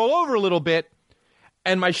and I roll over a little bit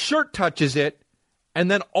and my shirt touches it, and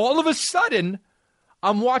then all of a sudden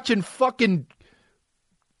I'm watching fucking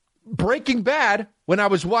Breaking Bad when I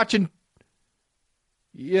was watching,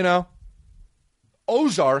 you know,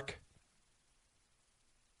 Ozark.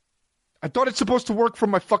 I thought it's supposed to work from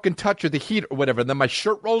my fucking touch or the heat or whatever. And then my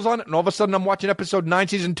shirt rolls on it and all of a sudden I'm watching episode 9,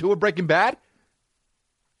 season 2 of Breaking Bad.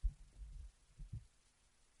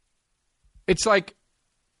 It's like,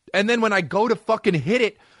 and then when I go to fucking hit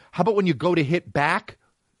it, how about when you go to hit back?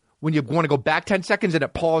 When you want to go back 10 seconds and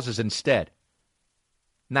it pauses instead.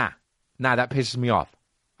 Nah, that pisses me off.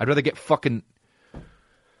 I'd rather get fucking...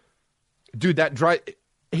 Dude, that dry...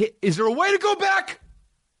 Is there a way to go back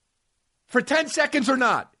for 10 seconds or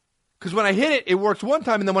not? Because when I hit it, it works one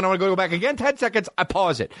time, and then when I want to go back again 10 seconds, I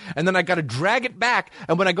pause it. And then I got to drag it back,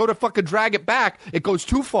 and when I go to fucking drag it back, it goes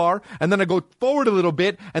too far, and then I go forward a little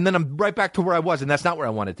bit, and then I'm right back to where I was, and that's not where I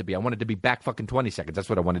wanted to be. I wanted to be back fucking 20 seconds. That's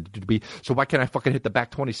what I wanted it to be. So why can't I fucking hit the back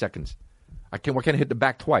 20 seconds? Why can't I hit the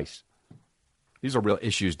back twice? These are real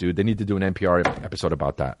issues, dude. They need to do an NPR episode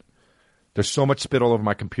about that. There's so much spit all over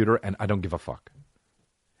my computer, and I don't give a fuck.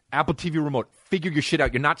 Apple TV remote, figure your shit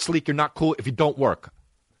out. You're not sleek, you're not cool if you don't work.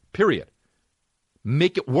 Period.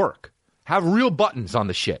 Make it work. Have real buttons on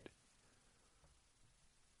the shit.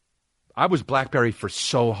 I was BlackBerry for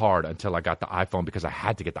so hard until I got the iPhone because I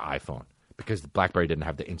had to get the iPhone because the BlackBerry didn't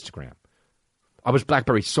have the Instagram. I was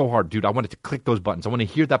BlackBerry so hard, dude. I wanted to click those buttons. I want to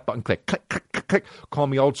hear that button click. Click, click, click, click. Call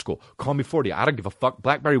me old school. Call me 40. I don't give a fuck.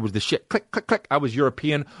 BlackBerry was the shit. Click, click, click. I was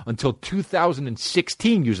European until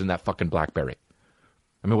 2016 using that fucking BlackBerry.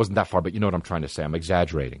 I mean, it wasn't that far, but you know what I'm trying to say. I'm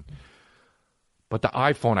exaggerating. But the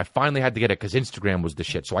iPhone, I finally had to get it because Instagram was the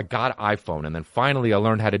shit. So I got an iPhone, and then finally I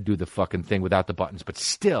learned how to do the fucking thing without the buttons. But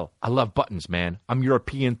still, I love buttons, man. I'm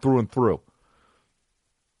European through and through.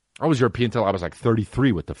 I was European until I was like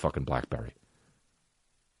 33 with the fucking BlackBerry.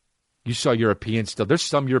 You saw Europeans still. There's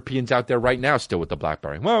some Europeans out there right now still with the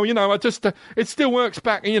BlackBerry. Well, you know, it still works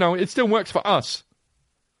back. You know, it still works for us.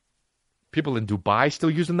 People in Dubai still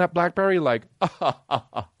using that BlackBerry? Like,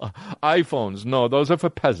 iPhones. No, those are for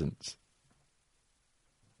peasants.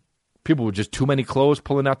 People with just too many clothes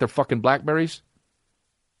pulling out their fucking BlackBerries.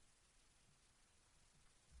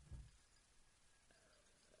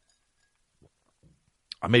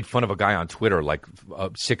 I made fun of a guy on Twitter like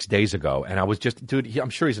 6 days ago, and I was just, dude, I'm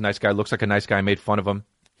sure he's a nice guy. Looks like a nice guy. I made fun of him.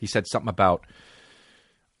 He said something about,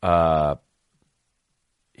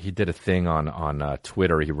 he did a thing on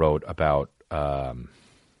Twitter. He wrote about, God,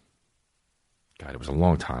 it was a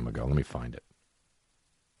long time ago. Let me find it.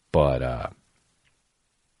 But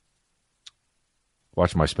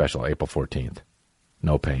watch my special, April 14th.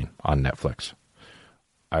 No Pain on Netflix.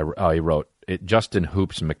 He wrote, Justin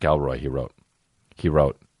Hoops McElroy, he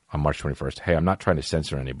wrote on March 21st, hey, I'm not trying to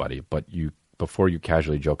censor anybody, but before you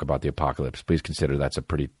casually joke about the apocalypse, please consider that's a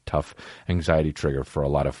pretty tough anxiety trigger for a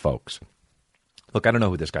lot of folks. Look, I don't know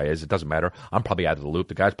who this guy is. It doesn't matter. I'm probably out of the loop.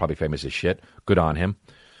 The guy's probably famous as shit. Good on him.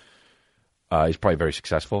 He's probably very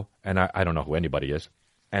successful, and I don't know who anybody is.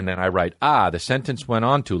 And then I write, the sentence went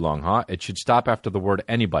on too long, huh? It should stop after the word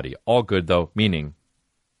anybody. All good, though, meaning,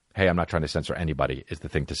 hey, I'm not trying to censor anybody is the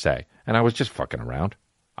thing to say. And I was just fucking around.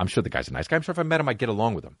 I'm sure the guy's a nice guy. I'm sure if I met him, I'd get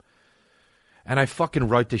along with him. And I fucking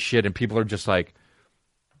write this shit, and people are just like,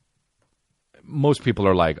 most people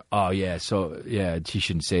are like, oh, yeah, so, yeah, he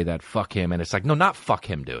shouldn't say that. Fuck him. And it's like, no, not fuck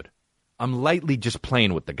him, dude. I'm lightly just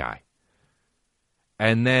playing with the guy.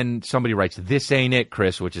 And then somebody writes, this ain't it,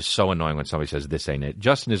 Chris, which is so annoying when somebody says, this ain't it.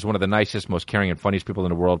 Justin is one of the nicest, most caring, and funniest people in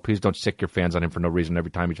the world. Please don't sick your fans on him for no reason every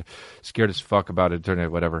time he's scared as fuck about it,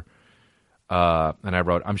 whatever. And I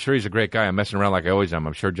wrote, I'm sure he's a great guy. I'm messing around like I always am.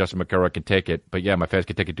 I'm sure Justin McElroy can take it. But yeah, my fans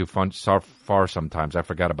can take it too far sometimes. I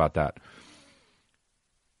forgot about that.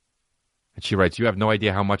 And she writes, you have no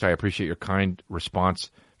idea how much I appreciate your kind response.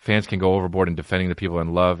 Fans can go overboard in defending the people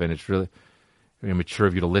in love, and it's really mature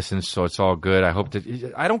of you to listen, so it's all good. I hope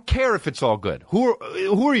that I don't care if it's all good. Who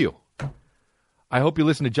are you? I hope you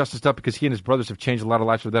listen to Justin stuff because he and his brothers have changed a lot of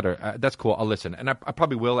lives for that. That's cool. I'll listen, and I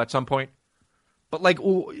probably will at some point. But like,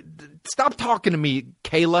 stop talking to me,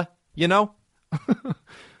 Kayla. You know.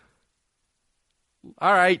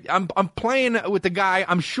 All right, I'm playing with the guy.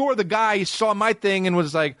 I'm sure the guy saw my thing and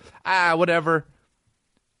was like, whatever.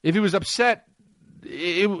 If he was upset,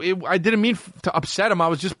 I didn't mean to upset him. I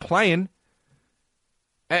was just playing.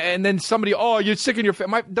 And then somebody, you're sick in your face.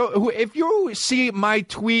 If you see my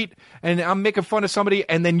tweet and I'm making fun of somebody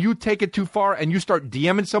and then you take it too far and you start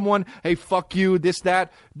DMing someone, hey, fuck you, this,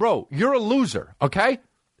 that. Bro, you're a loser, okay?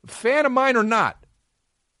 Fan of mine or not.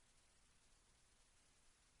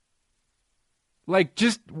 Like,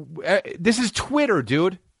 just, this is Twitter,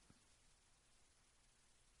 dude.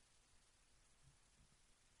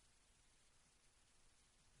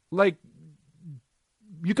 Like,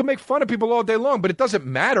 you can make fun of people all day long, but it doesn't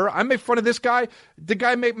matter. I make fun of this guy. The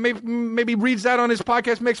guy maybe reads that on his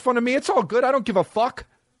podcast, makes fun of me. It's all good. I don't give a fuck.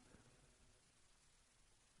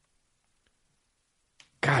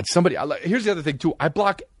 God, here's the other thing, too. I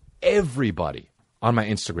block everybody on my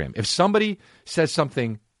Instagram. If somebody says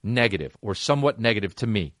something negative or somewhat negative to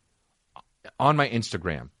me on my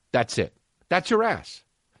Instagram, that's it. That's your ass.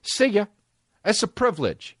 See ya. That's a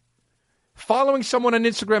privilege. Following someone on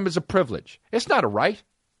Instagram is a privilege. It's not a right.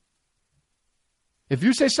 If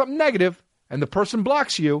you say something negative and the person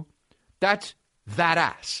blocks you, that's that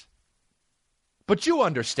ass. But you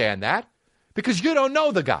understand that because you don't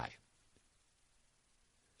know the guy.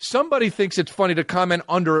 Somebody thinks it's funny to comment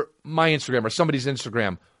under my Instagram or somebody's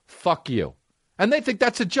Instagram, fuck you. And they think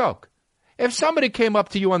that's a joke. If somebody came up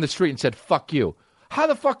to you on the street and said, fuck you, how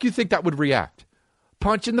the fuck you think that would react?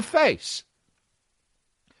 Punch in the face.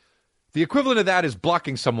 The equivalent of that is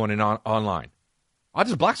blocking someone online. I'll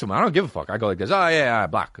just block someone. I don't give a fuck. I go like this. Oh, yeah,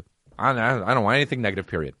 block. I don't want anything negative,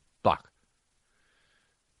 period. Block.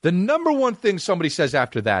 The number one thing somebody says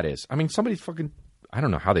after that is, somebody fucking, I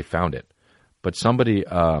don't know how they found it, but somebody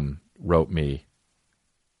wrote me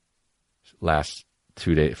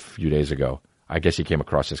few days ago. I guess he came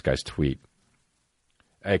across this guy's tweet.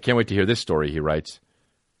 I can't wait to hear this story, he writes.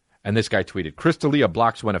 And this guy tweeted, Chris D'Elia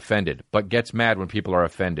blocks when offended, but gets mad when people are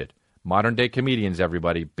offended. Modern day comedians,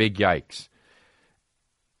 everybody. Big yikes.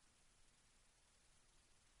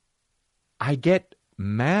 I get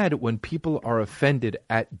mad when people are offended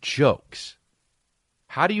at jokes.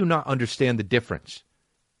 How do you not understand the difference?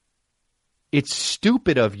 It's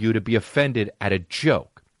stupid of you to be offended at a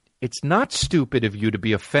joke. It's not stupid of you to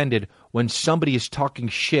be offended when somebody is talking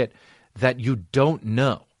shit that you don't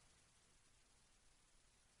know.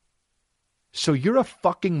 So you're a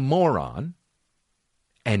fucking moron,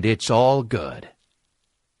 and it's all good.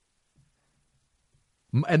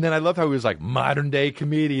 And then I love how he was like, modern day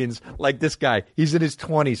comedians, like this guy. He's in his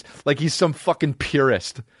 20s, like he's some fucking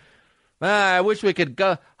purist. I wish we could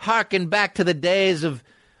go harken back to the days of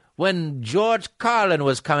when George Carlin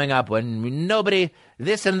was coming up, when nobody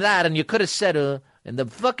this and that, and you could have said, and the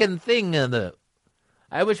fucking thing,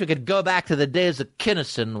 I wish we could go back to the days of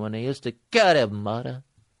Kinnison when he used to cut him, mother.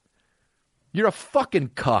 You're a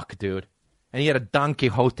fucking cuck, dude. And he had a Don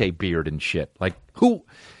Quixote beard and shit. Like, who?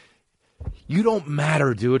 You don't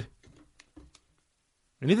matter, dude.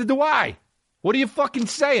 And neither do I. What are you fucking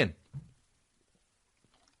saying?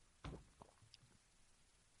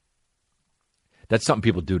 That's something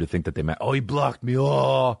people do to think that they matter. Oh, he blocked me.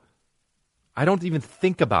 Oh. I don't even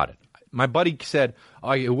think about it. My buddy said,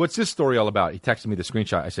 oh, what's this story all about? He texted me the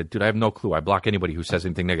screenshot. I said, dude, I have no clue. I block anybody who says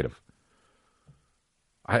anything negative.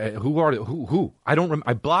 Who? I don't remember.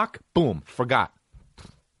 I block, boom, forgot.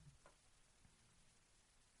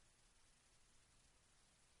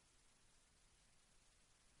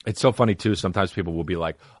 It's so funny, too. Sometimes people will be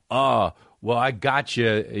like, oh, well, I got you.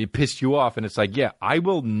 It pissed you off. And it's like, yeah, I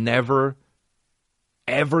will never,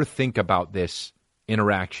 ever think about this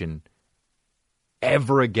interaction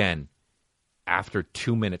ever again after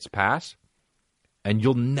 2 minutes pass. And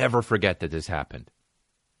you'll never forget that this happened.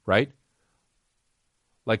 Right?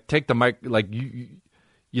 Like, take the mic, like, you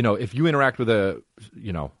know, if you interact with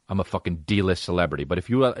I'm a fucking D-list celebrity, but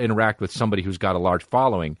if you interact with somebody who's got a large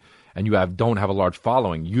following and you don't have a large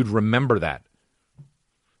following, you'd remember that.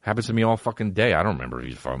 Happens to me all fucking day. I don't remember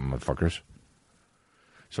these motherfuckers.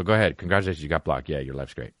 So go ahead. Congratulations, you got blocked. Yeah, your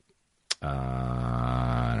life's great.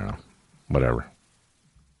 I don't know. Whatever.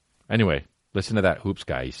 Anyway, listen to that Hoops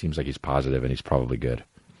guy. He seems like he's positive and he's probably good.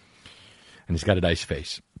 And he's got a nice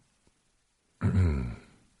face. But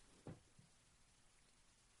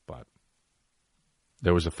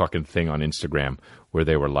there was a fucking thing on Instagram where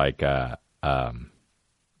they were like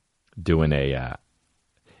doing it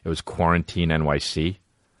was Quarantine NYC,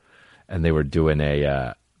 and they were doing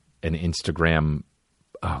an Instagram.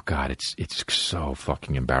 Oh God, it's so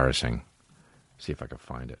fucking embarrassing. See if I can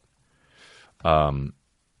find it. The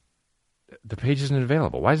page isn't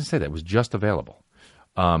available. Why does it say that? It was just available.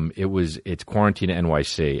 It's Quarantine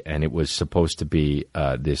NYC, and it was supposed to be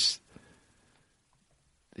this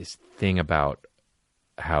thing about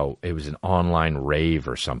how it was an online rave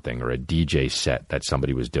or something, or a DJ set that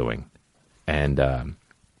somebody was doing. And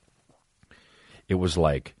it was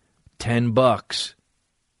like $10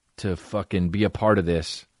 to fucking be a part of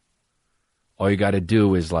this. All you got to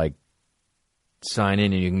do is like sign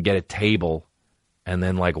in and you can get a table. And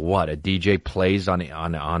then like what? A DJ plays on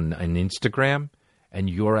an Instagram and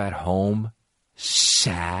you're at home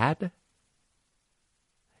sad?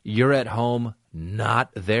 You're at home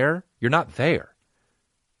not there? You're not there.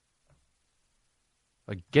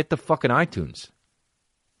 Like, get the fucking iTunes.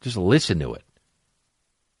 Just listen to it.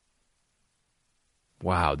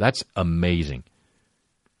 Wow, that's amazing.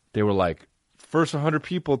 They were like, first 100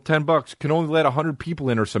 people, $10. Can only let 100 people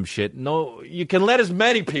in or some shit. No, you can let as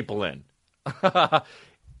many people in.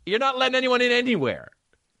 You're not letting anyone in anywhere.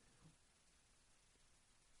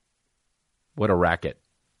 What a racket.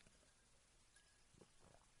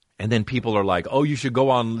 And then people are like, oh, you should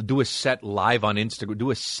go on, do a set live on Instagram.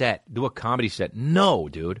 Do a comedy set. No,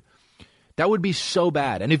 dude. That would be so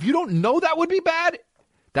bad. And if you don't know that would be bad,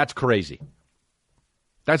 that's crazy.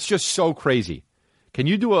 That's just so crazy. Can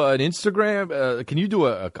you do an Instagram? Can you do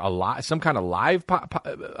a some kind of live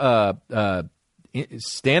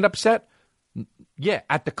stand-up set? Yeah,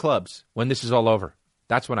 at the clubs when this is all over.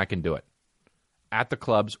 That's when I can do it. At the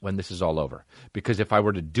clubs when this is all over. Because if I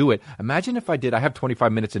were to do it, imagine if I have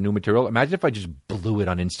 25 minutes of new material. Imagine if I just blew it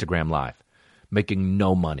on Instagram Live, making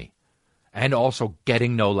no money and also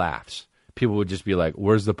getting no laughs. People would just be like,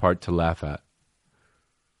 where's the part to laugh at?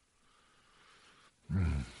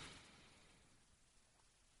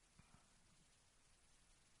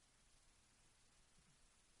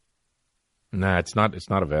 Nah, it's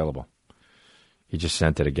not available. He just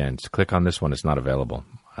sent it again. Just click on this one. It's not available.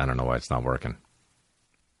 I don't know why it's not working.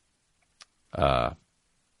 I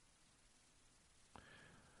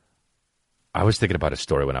was thinking about a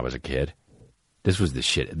story when I was a kid. This was the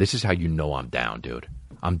shit. This is how you know I'm down, dude.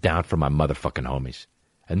 I'm down for my motherfucking homies.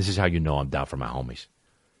 And this is how you know I'm down for my homies.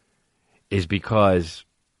 Is because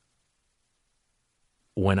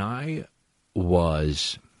when I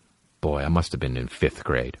was, I must have been in 5th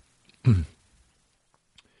grade.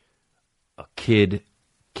 A kid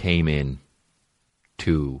came in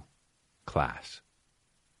to class,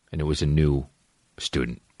 and it was a new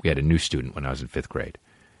student. We had a new student when I was in 5th grade.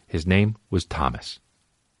 His name was Thomas.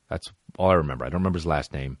 That's all I remember. I don't remember his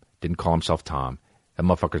last name. Didn't call himself Tom. That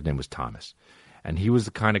motherfucker's name was Thomas. And he was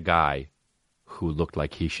the kind of guy who looked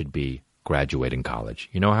like he should be graduating college.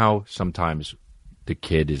 You know how sometimes the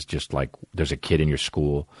kid is just like, there's a kid in your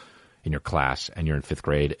school, in your class, and you're in 5th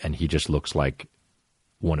grade, and he just looks like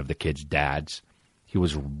one of the kids' dads. He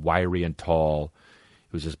was wiry and tall.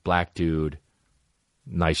 He was this black dude,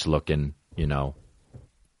 nice looking,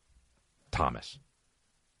 Thomas.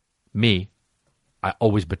 Me, I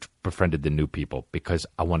always befriended the new people because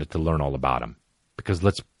I wanted to learn all about them. Because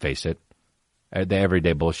let's face it, the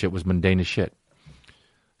everyday bullshit was mundane as shit.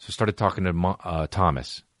 So I started talking to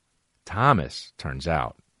Thomas. Thomas, turns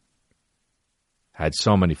out, had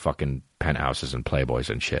so many fucking penthouses and Playboys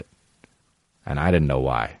and shit. And I didn't know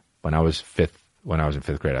why. When I was in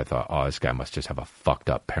fifth grade, I thought, oh, this guy must just have a fucked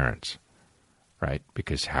up parents. Right?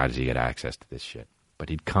 Because how does he get access to this shit? But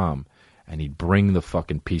he'd come and he'd bring the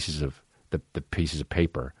fucking pieces of the pieces of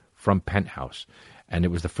paper from Penthouse. And it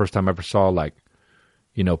was the first time I ever saw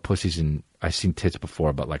pussies, and I've seen tits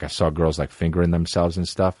before, but I saw girls fingering themselves and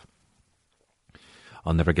stuff.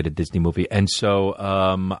 I'll never get a Disney movie. And so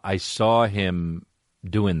I saw him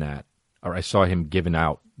doing that, or I saw him giving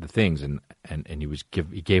out the things, and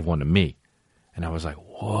he gave one to me. And I was like,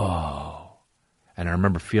 whoa. And I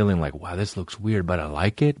remember feeling like, wow, this looks weird, but I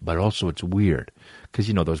like it, but also it's weird. Because,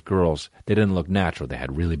 those girls, they didn't look natural. They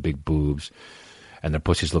had really big boobs, and their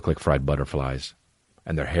pussies looked like fried butterflies.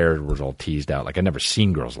 And their hair was all teased out. I'd never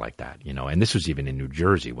seen girls like that, And this was even in New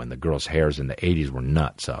Jersey when the girls' hairs in the 80s were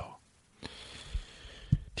nuts, so.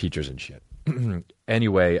 Teachers and shit.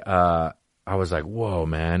 Anyway, I was like, whoa,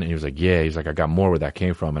 man. And he was like, yeah. He's like, I got more where that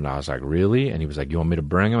came from. And I was like, really? And he was like, you want me to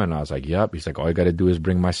bring them? And I was like, yep. He's like, all you got to do is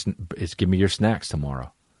give me your snacks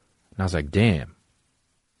tomorrow. And I was like, damn.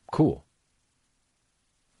 Cool.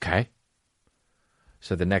 Okay.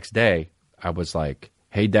 So the next day, I was like,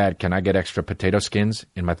 hey, Dad, can I get extra potato skins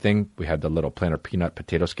in my thing? We had the little Planter Peanut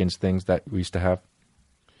potato skins things that we used to have.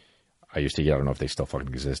 I don't know if they still fucking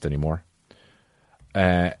exist anymore.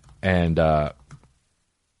 And I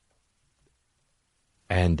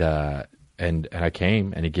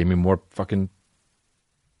came, and he gave me more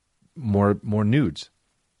nudes.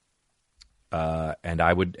 And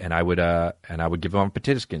I would give him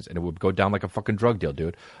potato skins, and it would go down like a fucking drug deal,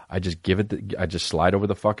 dude. I just slide over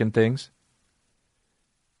the fucking things.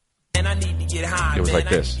 And I need to get high. It was like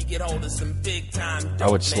this. I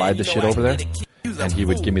would slide the shit over there, and he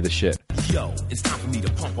would give me the shit. Yo, it's time for me to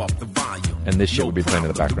pump up the volume. And this shit would be playing in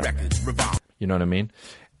the background. You know what I mean?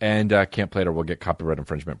 And can't play it or we'll get copyright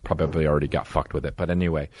infringement. Probably already got fucked with it. But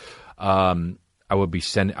anyway, I would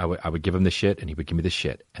give him the shit, and he would give me the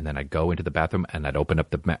shit. And then I'd go into the bathroom, and I'd open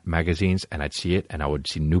up the magazines, and I'd see it, and I would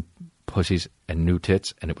see new pussies and new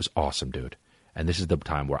tits, and it was awesome, dude. And this is the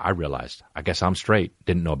time where I realized, I guess I'm straight.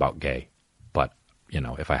 Didn't know about gay. But,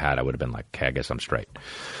 if I had, I would have been like, okay, I guess I'm straight.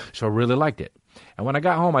 So I really liked it. And when I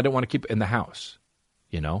got home, I didn't want to keep it in the house,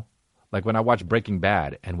 Like when I watched Breaking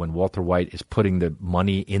Bad, and when Walter White is putting the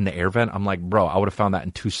money in the air vent, I'm like, bro, I would have found that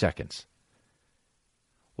in 2 seconds.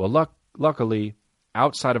 Well, luckily,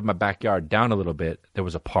 outside of my backyard, down a little bit, there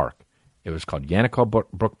was a park. It was called Yannickel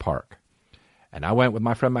Brook Park. And I went with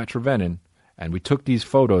my friend Matt Trevenin, and we took these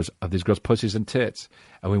photos of these girls' pussies and tits,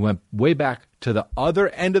 and we went way back to the other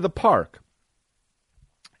end of the park,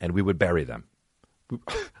 and we would bury them.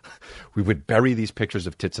 We would bury these pictures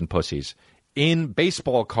of tits and pussies in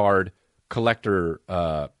baseball card collector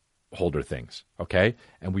holder things, okay?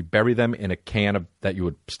 And we bury them in a can that you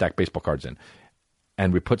would stack baseball cards in.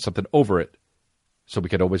 And we put something over it so we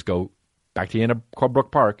could always go back to Yannickel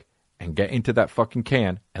Brook Park and get into that fucking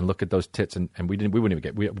can and look at those tits. And we wouldn't even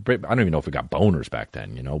get, I don't even know if we got boners back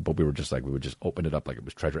then, but we were just like, we would just open it up like it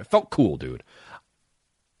was treasure. It felt cool, dude.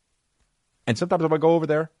 And sometimes if I go over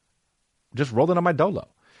there, just roll it on my dolo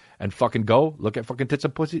and fucking go look at fucking tits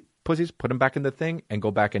and pussies, put them back in the thing, and go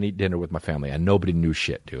back and eat dinner with my family. And nobody knew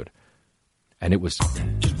shit, dude. And it was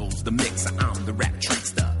the mix. I'm the rap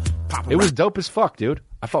trickster. It was dope as fuck, dude.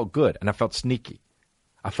 I felt good, and I felt sneaky.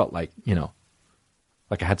 I felt like,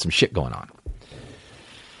 like I had some shit going on.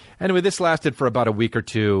 Anyway, this lasted for about a week or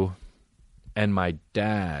two, and my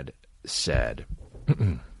dad said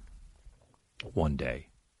one day,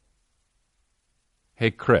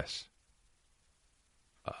 hey, Chris,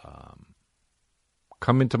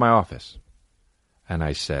 come into my office. And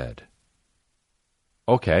I said,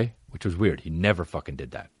 okay, which was weird. He never fucking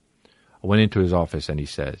did that. I went into his office, and he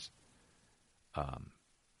says,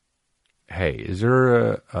 hey, is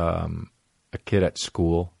there a kid at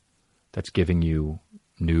school that's giving you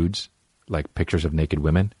nudes, like pictures of naked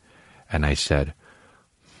women? And I said,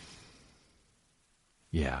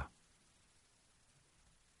 yeah.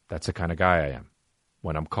 That's the kind of guy I am.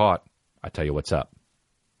 When I'm caught, I tell you what's up.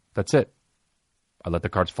 That's it. I let the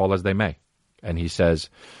cards fall as they may. And he says,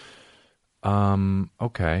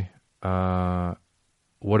 okay,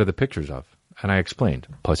 what are the pictures of? And I explained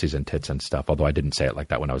pussies and tits and stuff, although I didn't say it like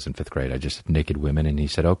that when I was in 5th grade. I just said naked women. And he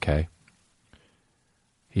said, okay.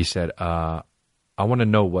 He said, I want to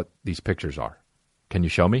know what these pictures are. can you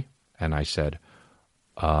show me? And I said,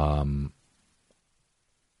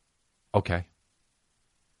 okay.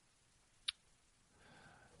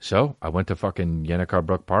 So I went to fucking Yannikar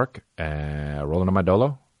Brook Park and rolled into my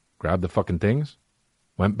Dolo, grabbed the fucking things,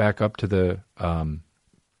 went back up to the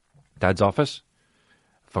dad's office,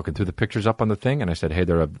 fucking threw the pictures up on the thing, and I said, hey,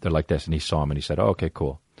 they're like this. And he saw them, and he said, oh, okay,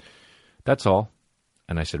 cool. That's all.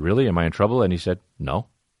 And I said, really? Am I in trouble? And he said, no.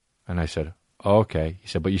 And I said, oh, okay. He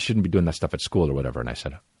said, but you shouldn't be doing that stuff at school or whatever. And I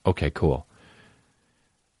said, okay, cool.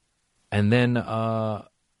 And then I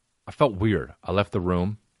felt weird. I left the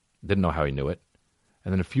room, didn't know how he knew it.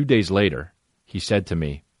 And then a few days later, he said to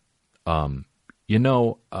me, I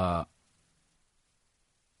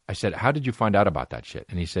said, how did you find out about that shit?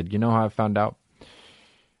 And he said, you know how I found out?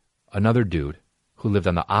 Another dude who lived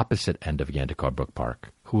on the opposite end of Yannikar Brook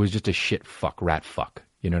Park, who was just a shit fuck, rat fuck.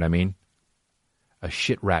 You know what I mean? A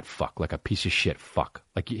shit rat fuck, like a piece of shit fuck.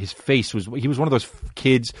 Like his face he was one of those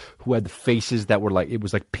kids who had the faces that were like, it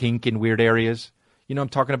was like pink in weird areas. You know what I'm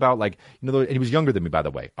talking about? Like, and he was younger than me, by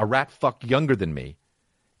the way. A rat fuck younger than me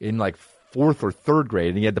in like 4th or 3rd grade.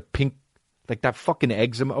 And he had the pink, like that fucking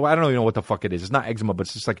eczema. Oh, I don't even know what the fuck it is. It's not eczema, but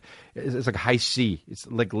it's just like, it's like high C. It's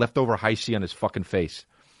like leftover high C on his fucking face.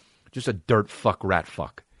 Just a dirt fuck, rat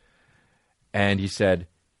fuck. And he said,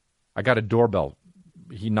 I got a doorbell.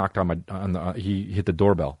 He knocked he hit the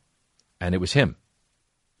doorbell, and it was him.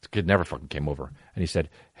 The kid never fucking came over. And he said,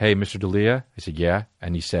 hey, Mr. D'Elia? I said, yeah.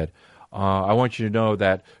 And he said, I want you to know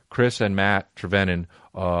that Chris and Matt Trevenin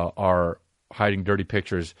are hiding dirty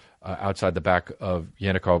pictures outside the back of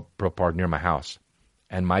Yannikar Brook Park near my house.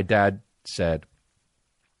 And my dad said,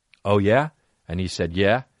 oh, yeah? And he said,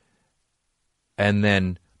 yeah. And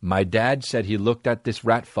then my dad said he looked at this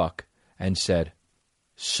rat fuck and said,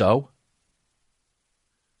 so?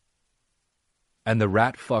 And the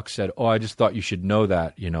rat fuck said, oh, I just thought you should know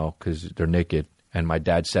that, because they're naked. And my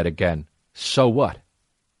dad said again, so what?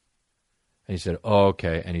 And he said, oh,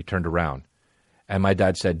 okay. And he turned around. And my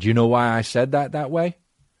dad said, do you know why I said that way?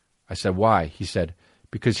 I said, why? He said,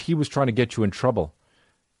 because he was trying to get you in trouble.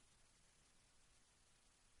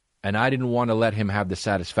 And I didn't want to let him have the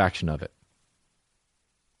satisfaction of it.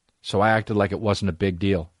 So I acted like it wasn't a big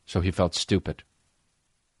deal. So he felt stupid.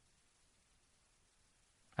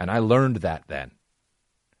 And I learned that then.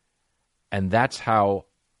 And that's how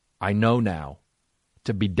I know now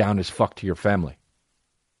to be down as fuck to your family.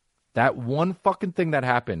 That one fucking thing that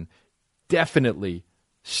happened definitely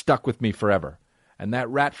stuck with me forever. And that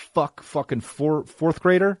rat fuck fucking 4th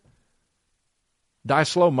grader, die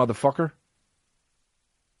slow, motherfucker.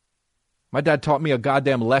 My dad taught me a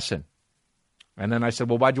goddamn lesson. And then I said,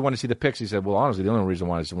 well, why'd you want to see the pics? He said, well, honestly, the only reason I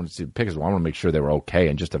wanted to see the pics is I want to make sure they were okay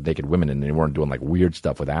and just have naked women and they weren't doing like weird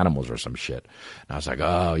stuff with animals or some shit. And I was like,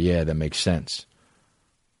 oh, yeah, that makes sense.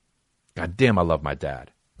 God damn, I love my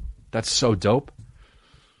dad. That's so dope.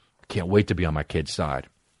 I can't wait to be on my kid's side.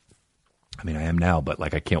 I mean, I am now, but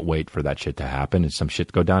like I can't wait for that shit to happen and some shit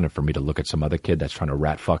to go down and for me to look at some other kid that's trying to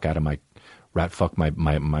rat fuck my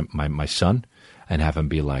son and have him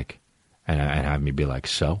be like, and have me be like,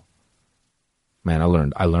 so? Man,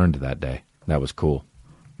 I learned that day. That was cool.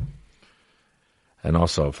 And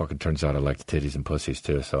also, it fucking turns out I like the titties and pussies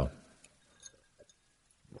too, so.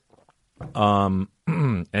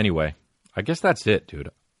 Anyway, I guess that's it, dude.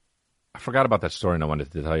 I forgot about that story and I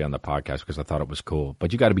wanted to tell you on the podcast because I thought it was cool.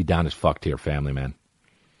 But you got to be down as fuck to your family, man.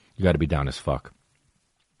 You got to be down as fuck.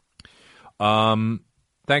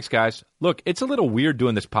 Thanks, guys. Look, it's a little weird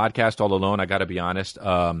doing this podcast all alone, I got to be honest.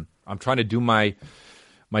 I'm trying to do my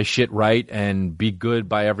shit right and be good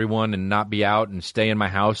by everyone and not be out and stay in my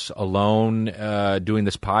house alone doing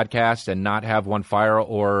this podcast and not have One Fire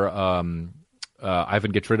or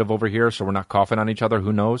Ivan Get Rid of over here so we're not coughing on each other.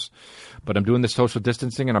 Who knows? But I'm doing this social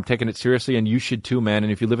distancing and I'm taking it seriously and you should too, man.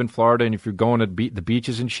 And if you live in Florida and if you're going to the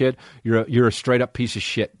beaches and shit, you're a straight up piece of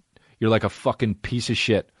shit. You're like a fucking piece of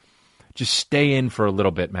shit. Just stay in for a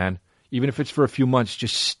little bit, man. Even if it's for a few months,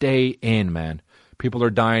 just stay in, man. People are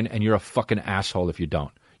dying and you're a fucking asshole if you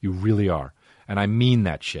don't. You really are. And I mean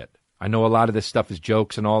that shit. I know a lot of this stuff is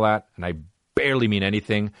jokes and all that, and I barely mean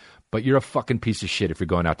anything, but you're a fucking piece of shit if you're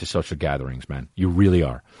going out to social gatherings, man. You really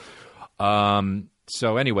are.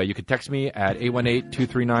 So anyway, you can text me at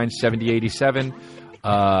 818-239-7087.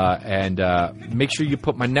 And make sure you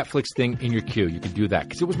put my Netflix thing in your queue. You can do that.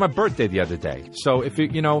 Because it was my birthday the other day. So if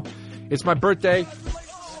it's my birthday,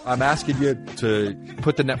 I'm asking you to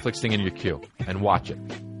put the Netflix thing in your queue and watch it.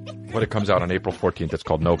 When it comes out on April 14th, it's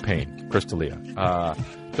called No Pain. Chris D'Elia.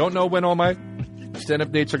 Don't know when all my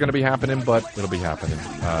stand-up dates are going to be happening, but it'll be happening.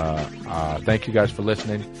 Thank you guys for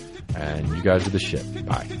listening, and you guys are the shit.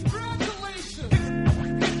 Bye.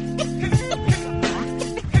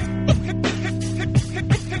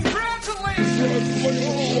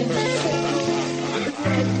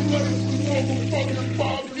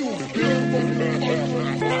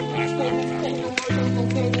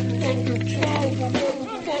 Undertaker.